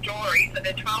the story. So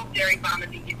there are 12 dairy farmers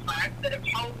in Gippsland that have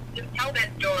tell their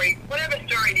story, whatever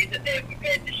story it is that they're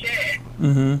prepared to share.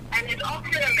 Mm-hmm. And there's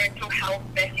often a mental health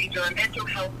message or a mental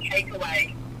health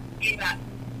takeaway in that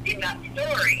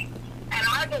story. And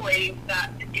I believe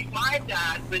that if my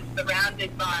dad was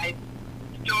surrounded by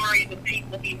stories of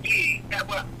people he knew that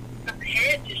were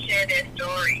prepared to share their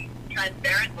story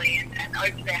transparently and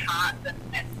open their hearts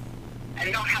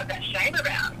and not have that shame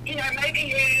around,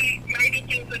 maybe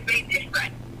things would be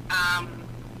different.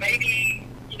 Maybe,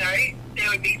 there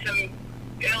would be some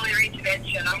earlier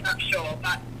intervention, I'm not sure.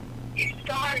 But if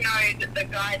someone knows that the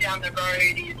guy down the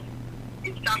road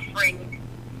is suffering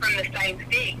from the same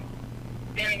thing,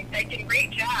 then they can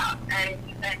reach out and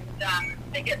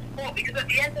they get support, because at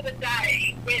the end of the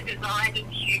day, we're designed as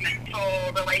humans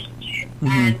for relationships,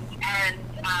 and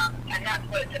that's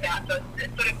what it's about. So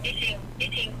it's sort of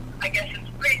knitting, I guess,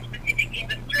 a pretty specific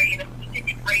industry in a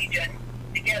specific region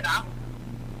together,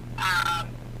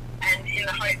 and in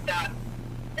the hope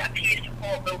that peer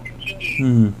support will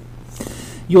continue.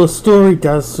 Your story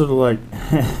does sort of like,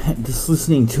 just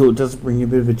listening to it does bring a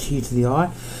bit of a tear to the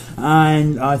eye,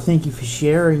 and I thank you for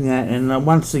sharing that. And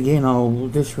once again, I'll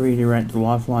just reiterate the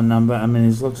Lifeline number. I mean,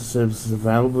 there's lots of services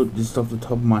available, just off the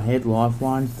top of my head.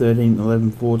 Lifeline 13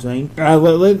 11 14.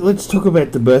 Let's talk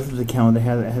about the birth of the calendar.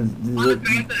 The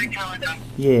birth of the calendar.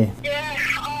 Yeah.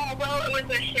 Oh well, it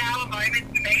was a shower moment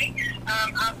for me.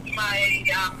 After my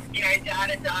dad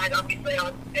had died, obviously I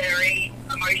was very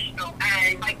emotional,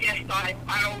 and I guess I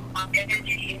all my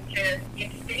energy into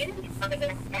things other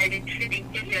than maybe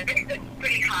it's a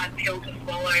pretty hard pill to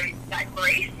swallow, that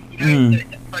grief. you know,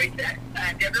 it's a process,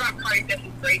 and everyone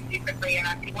processes grief differently, and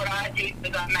I think what I did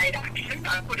was I made action,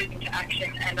 I put it into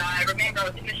action, and I remember I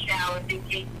was in the shower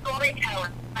thinking,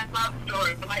 storytelling, I love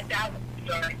stories, and my dad loves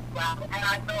stories as well, and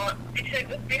I thought,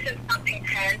 this is something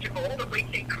tangible that we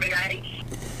can create.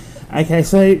 Okay,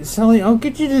 so Sally, I'll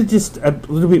get you to just a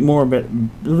little bit more about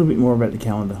the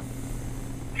calendar.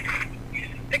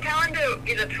 The calendar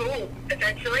is a tool,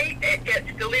 essentially. It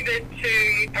gets delivered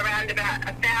to around about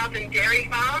 1,000 dairy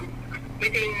farms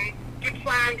within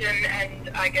Gippsland and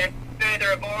I guess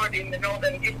further aboard in the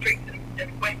Northern Districts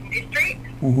and Western Districts.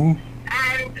 Mm-hmm.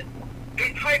 And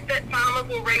it's hoped that farmers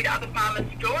will read other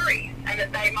farmers' stories and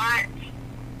that they might,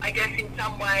 I guess, in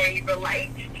some way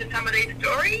relate to some of these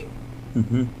stories.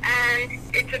 Mm-hmm. And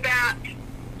it's about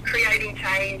creating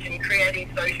change and creating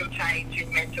social change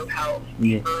in mental health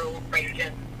in rural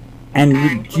regions. And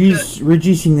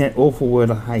reducing that awful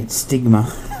word I hate, stigma.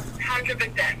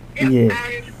 100%. Yep. Yeah.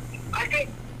 And I think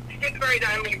stigma is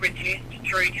only reduced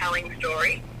through telling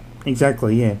stories.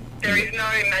 Exactly, yeah. There is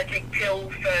no magic pill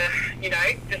for, you know,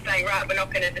 just saying, right, we're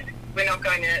not going to,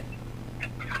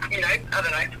 you know,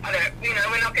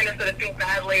 we're not going to sort of think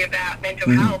badly about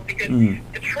mental health, because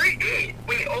the truth is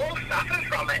we all suffer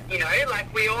from it, you know,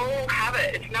 like we all have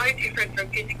it. It's no different from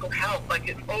physical health. Like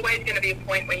it's always going to be a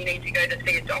point where you need to go to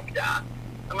see a doctor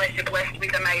unless you're blessed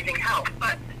with amazing health.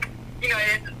 But, you know,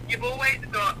 you've always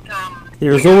got...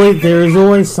 there is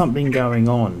always something going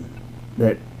on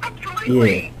that...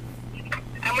 Absolutely. Yeah.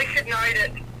 And we should know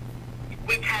that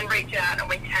we can reach out and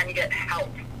we can get help.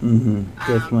 Mm-hmm.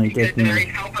 Definitely. There is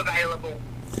help available.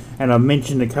 And I've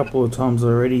mentioned a couple of times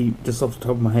already, just off the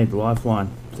top of my head,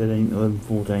 Lifeline, 13, 11,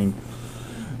 14.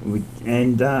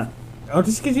 And I'll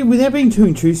just get you, without being too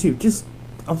intrusive, just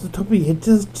off the top of your head,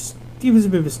 just give us a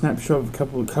bit of a snapshot of a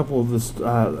couple of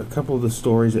the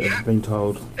stories that have been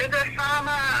told. There's a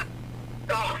farmer.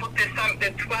 Oh, look,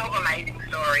 there's 12 amazing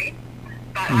stories,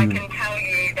 but I can tell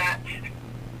you that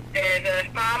there's a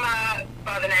farmer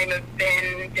by the name of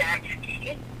Ben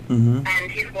Damsky and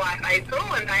his wife April,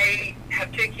 and they have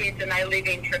 2 kids and they live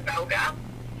in Trafalgar.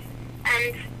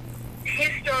 And his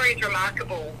story is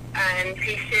remarkable, and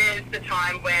he shares the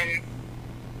time when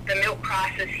the milk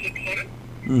crisis hit him,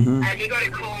 and he got a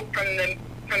call from the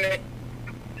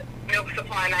milk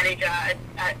supply manager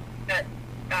at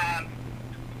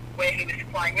where he was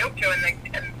supplying milk to, and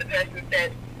the person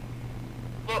said,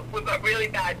 look, we've got really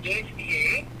bad news for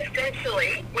you.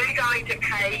 Essentially, we're going to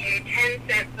pay you 10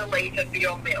 cents a litre for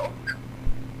your milk,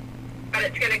 but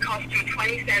it's going to cost you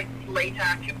 20 cents a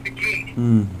litre to produce.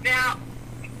 Now,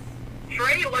 for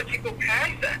any logical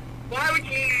person, why would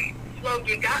you flog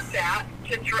your guts out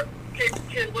to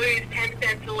lose 10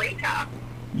 cents a litre?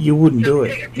 You wouldn't do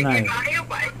it, to no. give money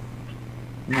away.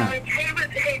 No.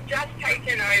 He'd just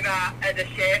taken over as a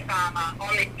share farmer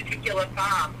on this particular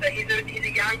farm. So he's a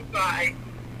young guy,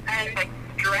 and like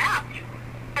drought,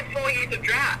 had 4 years of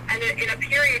drought, and in a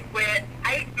period where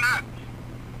 8 months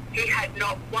he had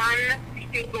not one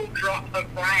single drop of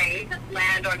rain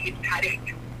land on his paddock.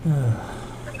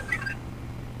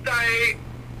 So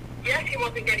yes, he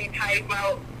wasn't getting paid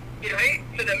well, you know,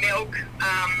 for the milk,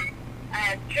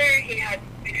 and 2,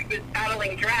 he was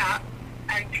battling drought.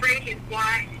 And 3, his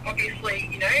wife, obviously,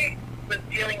 you know, was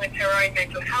dealing with her own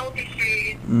mental health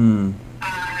issues.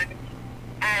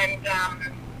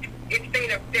 It's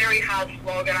been a very hard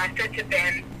slog. And I said to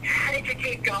Ben, how did you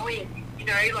keep going? You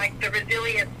know, like the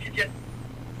resilience to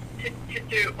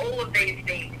do all of these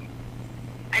things.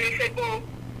 And he said, well,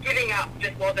 giving up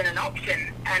just wasn't an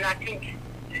option. And I think,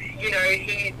 you know,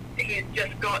 he's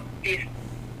just got this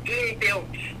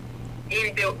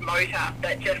inbuilt motor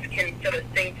that just can sort of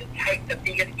seem to take the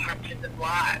biggest punches of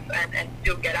life and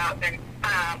still get up. And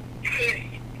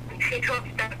he talks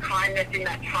about kindness in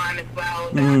that time as well,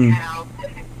 about how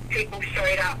people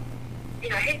showed up. You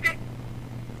know, he said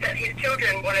that his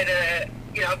children wanted a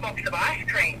box of ice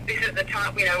cream. This is the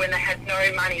time, you know, when they had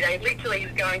no money. They literally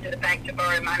was going to the bank to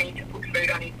borrow money to put food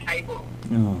on his table.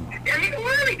 And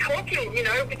we're only talking, you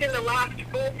know, within the last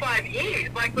 4 or 5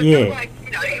 years. Like, we're not like,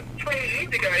 you know, 20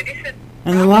 years ago. This is...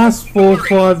 And the last 4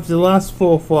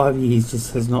 or 5 years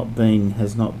just has not been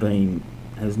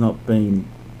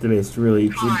the best,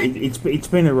 really. It's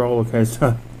been a roller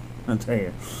coaster, I tell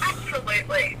you.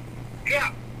 Absolutely,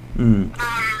 yeah. So,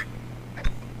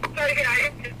 you know,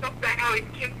 it's talked about how his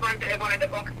kids wanted a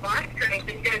box of ice cream, and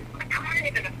he goes, I can't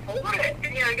even afford it.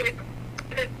 And, you know,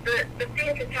 the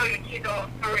thing to tell your kids, oh,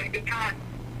 sorry, I can't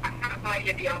buy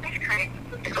you the ice cream.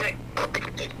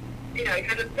 You know,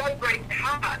 because it does break your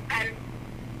heart. And,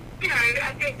 you know,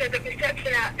 I think there's a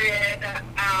perception out there that,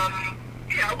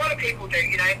 you know, a lot of people do,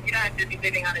 you know, you don't have to be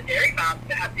living on a dairy farm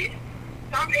to have this.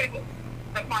 some people,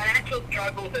 the financial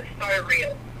struggles are so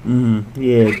real.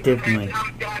 Yeah, When definitely. it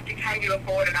comes down to can you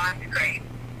afford an ice cream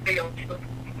bill.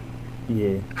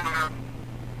 Yeah.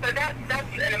 So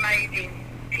that's an amazing,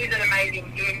 he's an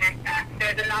amazing human.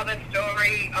 There's another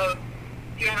story of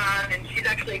Diane, and she's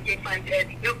actually a Gippsland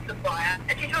Jersey milk supplier,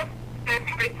 and she talks about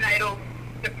her postnatal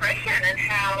depression and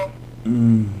how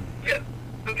her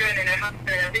children and her husband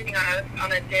are living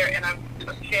on a dairy and a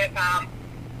share farm,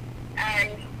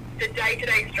 and the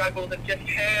day-to-day struggles of just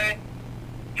her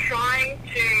trying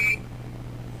to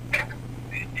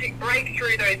break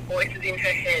through those voices in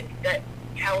her head that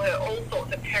tell her all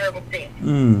sorts of terrible things.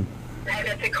 And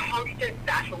it's a constant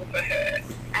battle for her.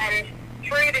 And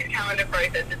through this calendar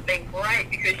process, it's been great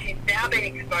because she's now been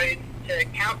exposed to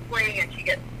counselling, and she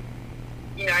gets,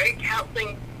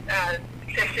 counselling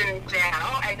sessions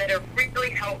now, and that are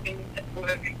really helping to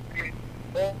work through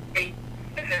all these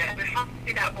for her. And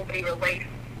hopefully that will be released,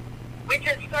 which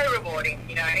is so rewarding,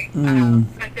 I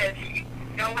said,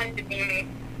 no one to you,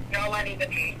 no one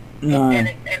even you. No. And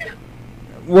it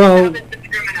Well, doesn't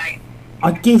discriminate.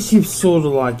 I guess you've sort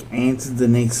of answered the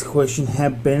next question. How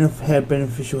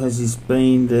beneficial has this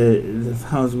been? The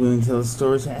farmers willing to tell us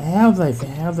stories. How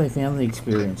have they found the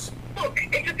experience? Look,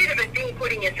 it's a bit of a thing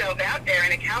putting yourself out there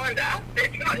in a calendar.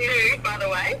 It's not new, by the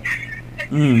way.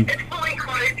 It's fully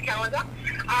closed calendar.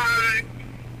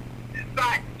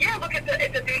 But yeah, look,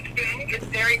 it's a big thing. It's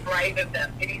very brave of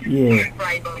them. It is very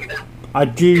brave of them. I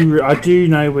do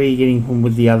know where you're getting from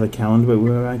with the other calendar, but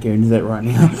we won't go into that right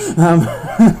now.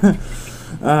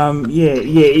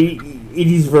 It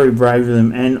is very brave of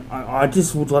them, and I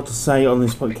just would like to say on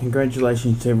this point,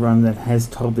 congratulations to everyone that has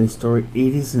told their story.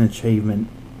 It is an achievement,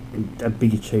 a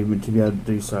big achievement to be able to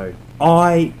do so.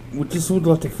 I would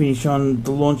like to finish on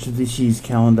the launch of this year's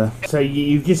calendar. So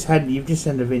you've just had an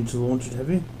event to launch it, have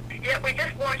you? Yeah, we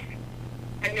just launched,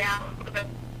 and now we're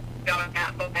going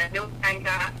out for a milk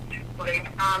tanker.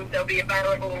 They'll be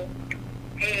available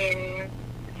in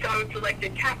some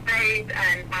selected cafes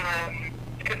and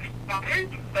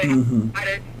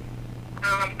spiders.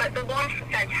 But the launch was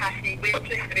fantastic. We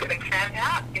actually had a bit of a camp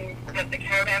out in the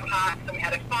caravan parks, and we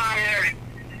had a fire,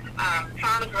 and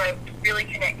farmers were able to really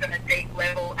connect on a deep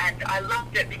level. And I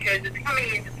loved it because it's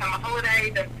coming into summer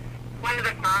holidays, and one of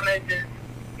the farmers is,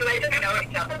 so they don't know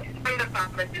each other. One of the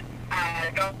farmers is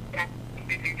going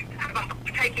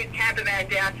to take his camper van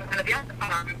down to one of the other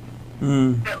farms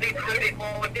that lives a little bit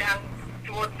more down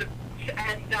towards the beach,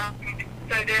 and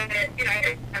so they're,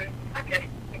 I guess,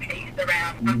 piece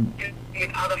around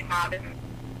with other farmers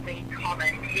in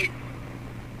common is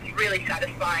really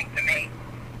satisfying for me.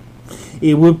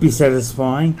 It would be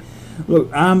satisfying.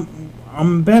 Look, I think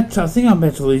I'm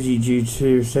about to lose you due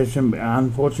to reception,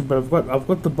 unfortunately, but I've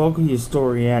got the bulk of your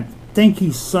story out. Thank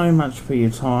you so much for your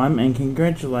time, and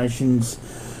congratulations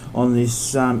on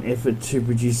this effort to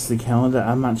produce the calendar,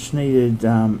 a much needed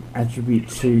attribute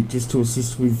to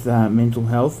assist with mental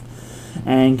health,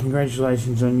 and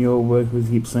congratulations on your work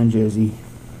with Gippsland Jersey.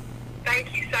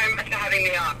 Thank you so much for having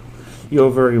me on.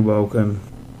 You're very welcome.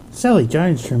 Sally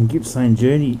Jones from Gippsland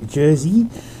Jersey,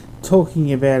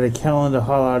 talking about a calendar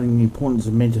highlighting the importance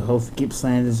of mental health for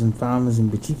Gippslanders and farmers in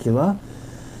particular.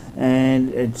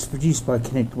 And it's produced by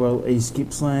Connect Well East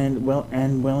Gippsland,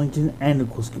 and Wellington, and of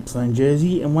course Gippsland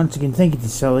Jersey. And once again, thank you to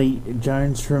Sally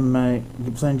Jones from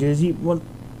Gippsland Jersey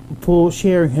for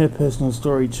sharing her personal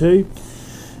story too.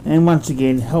 And once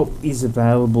again, help is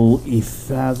available if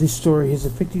this story has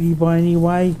affected you by any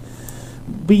way.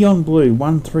 Beyond Blue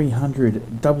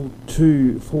 1300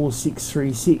 22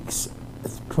 4636,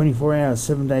 24 hours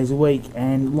 7 days a week,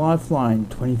 and Lifeline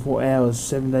 24 hours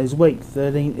 7 days a week,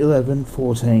 13 11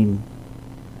 14.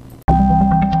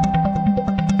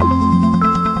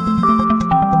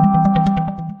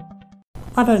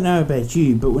 I don't know about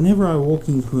you, but whenever I walk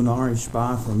into an Irish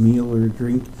bar for a meal or a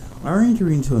drink, I enter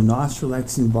into a nice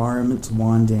relaxed environment to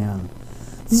wind down.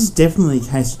 This is definitely the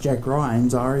case of Jack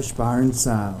Ryan's Irish Bar and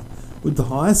Sale, with the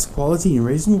highest quality and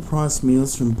reasonable price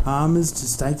meals from Palmer's to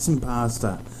steaks and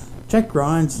pasta. Jack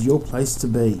Ryan's is your place to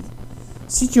be.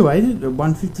 Situated at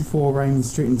 154 Raymond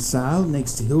Street in Sale,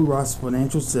 next to Hillrice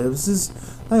Financial Services,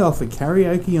 they offer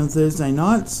karaoke on Thursday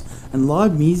nights and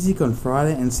live music on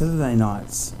Friday and Saturday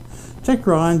nights. Jack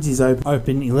Ryan's is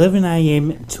open 11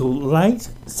 a.m. till late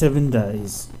 7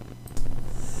 days.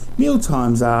 Meal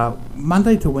times are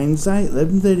Monday to Wednesday,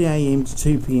 11:30 a.m. to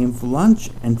 2 p.m. for lunch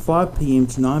and 5 p.m.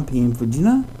 to 9 p.m. for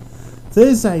dinner.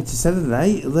 Thursday to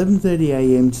Saturday, 11:30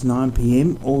 a.m. to 9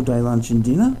 p.m. all day lunch and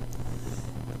dinner.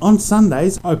 On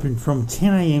Sundays, open from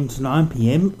 10 a.m. to 9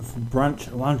 p.m. for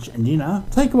brunch, lunch and dinner.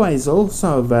 Takeaway is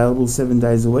also available 7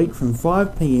 days a week from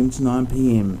 5 p.m. to 9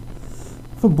 p.m.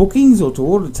 For bookings or to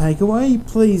order takeaway,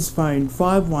 please phone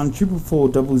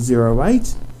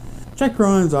 51444008. Jack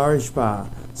Ryan's Irish Bar,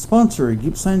 sponsor of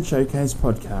Gippsland Showcase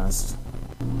podcast.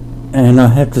 And I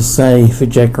have to say, for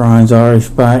Jack Ryan's Irish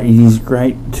Bar, it is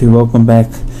great to welcome back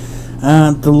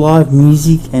the live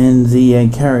music and the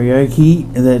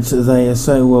karaoke that they are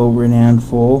so well renowned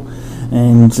for,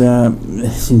 and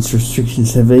since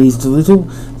restrictions have eased a little,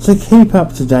 so keep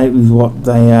up to date with what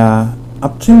they are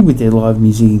up to with their live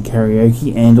music and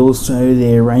karaoke, and also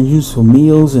their arrangements for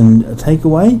meals and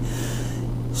takeaway.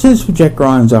 Search for Jack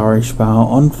Ryan's Irish Bar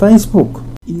on Facebook.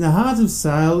 In the heart of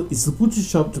Sale is the butcher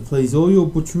shop to please all your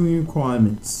butchering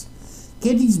requirements.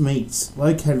 Getty's Meats,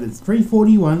 located at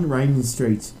 341 Raymond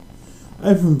Street.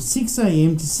 Open from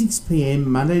 6am to 6pm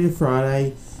Monday to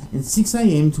Friday and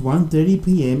 6am to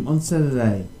 1:30pm on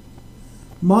Saturday.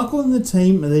 Michael and the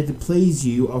team are there to please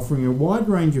you, offering a wide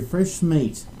range of fresh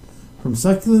meat, from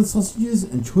succulent sausages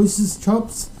and choicest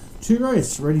chops to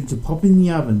roasts ready to pop in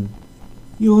the oven.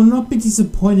 You will not be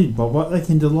disappointed by what they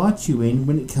can delight you in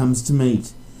when it comes to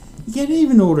meat. You can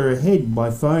even order ahead by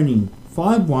phoning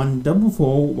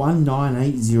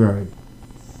 51441980.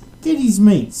 Getty's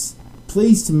Meats,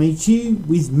 pleased to meet you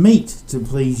with meat to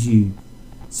please you.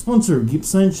 Sponsor of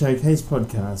Gippsland Showcase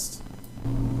podcast.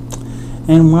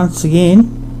 And once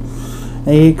again,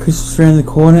 Christmas around the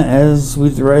corner, as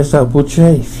with the Rosedale Butcher.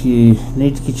 If you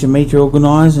need to get your meat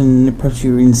organised and perhaps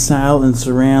you're in Sale and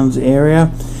surrounds area,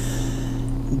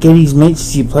 Getty's Meats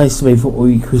is your place to be for all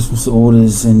your Christmas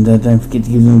orders, and don't forget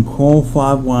to give them a call,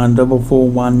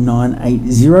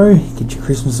 51441980. Get your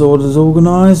Christmas orders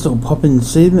organised, or pop in and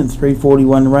see them at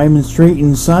 341 Raymond Street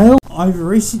in Sale. Over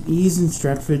recent years in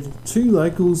Stratford, two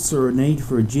locals saw a need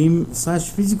for a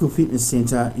gym/physical fitness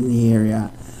centre in the area,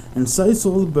 and so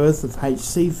saw the birth of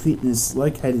HC Fitness,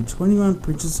 located 21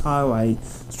 Princess Highway,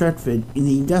 Stratford, in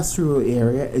the industrial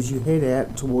area as you head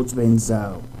out towards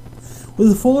Bensdale.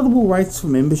 With affordable rates for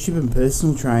membership and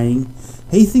personal training,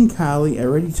 Heath and Carly are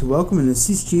ready to welcome and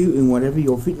assist you in whatever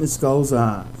your fitness goals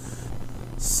are.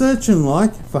 Search and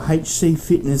like for HC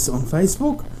Fitness on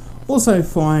Facebook. Also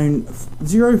phone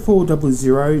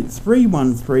 0400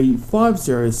 313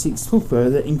 506 for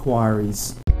further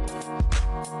inquiries.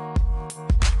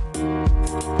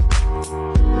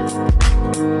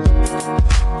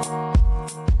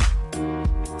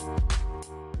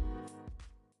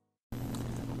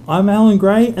 I'm Alan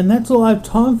Gray, and that's all I have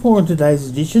time for in today's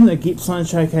edition of Gippsland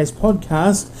Showcase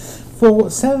podcast for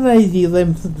Saturday the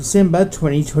 11th of December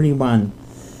 2021.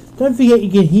 Don't forget you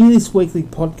can hear this weekly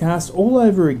podcast all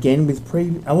over again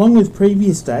along with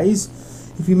previous days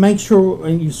if you make sure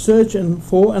and you search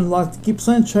for and like the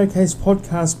Gippsland Showcase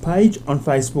podcast page on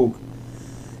Facebook.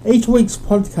 Each week's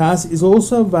podcast is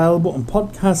also available on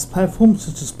podcast platforms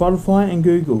such as Spotify and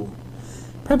Google.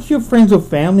 Perhaps your friends or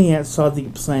family outside the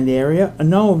Gippsland area or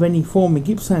know of any former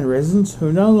Gippsland residents who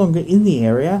are no longer in the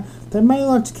area that may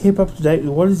like to keep up to date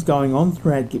with what is going on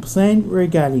throughout Gippsland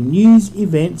regarding news,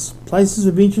 events, places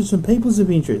of interest and peoples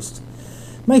of interest.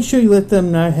 Make sure you let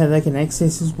them know how they can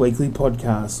access this weekly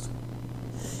podcast.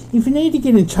 If you need to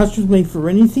get in touch with me for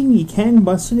anything, you can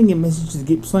by sending a message to the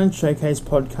Gippsland Showcase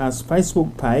Podcast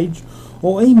Facebook page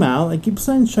or email at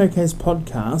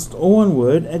gippslandshowcasepodcast, all one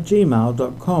word,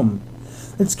 @gmail.com.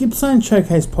 It's Gippsland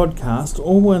Showcase Podcast,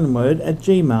 all one word,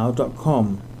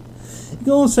 @gmail.com. You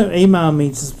can also email me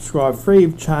to subscribe free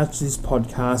of charge to this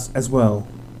podcast as well.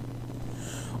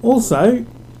 Also,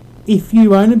 if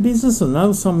you own a business or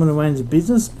know someone who owns a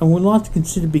business and would like to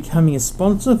consider becoming a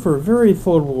sponsor for a very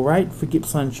affordable rate for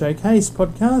Gippsland Showcase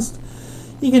podcast,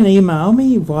 you can email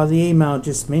me via the email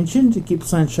just mentioned,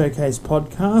 Gippsland Showcase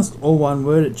Podcast, all one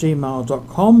word,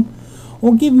 @gmail.com,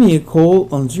 or give me a call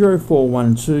on 0412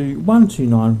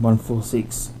 129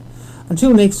 146.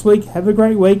 Until next week, have a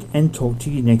great week and talk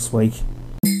to you next week.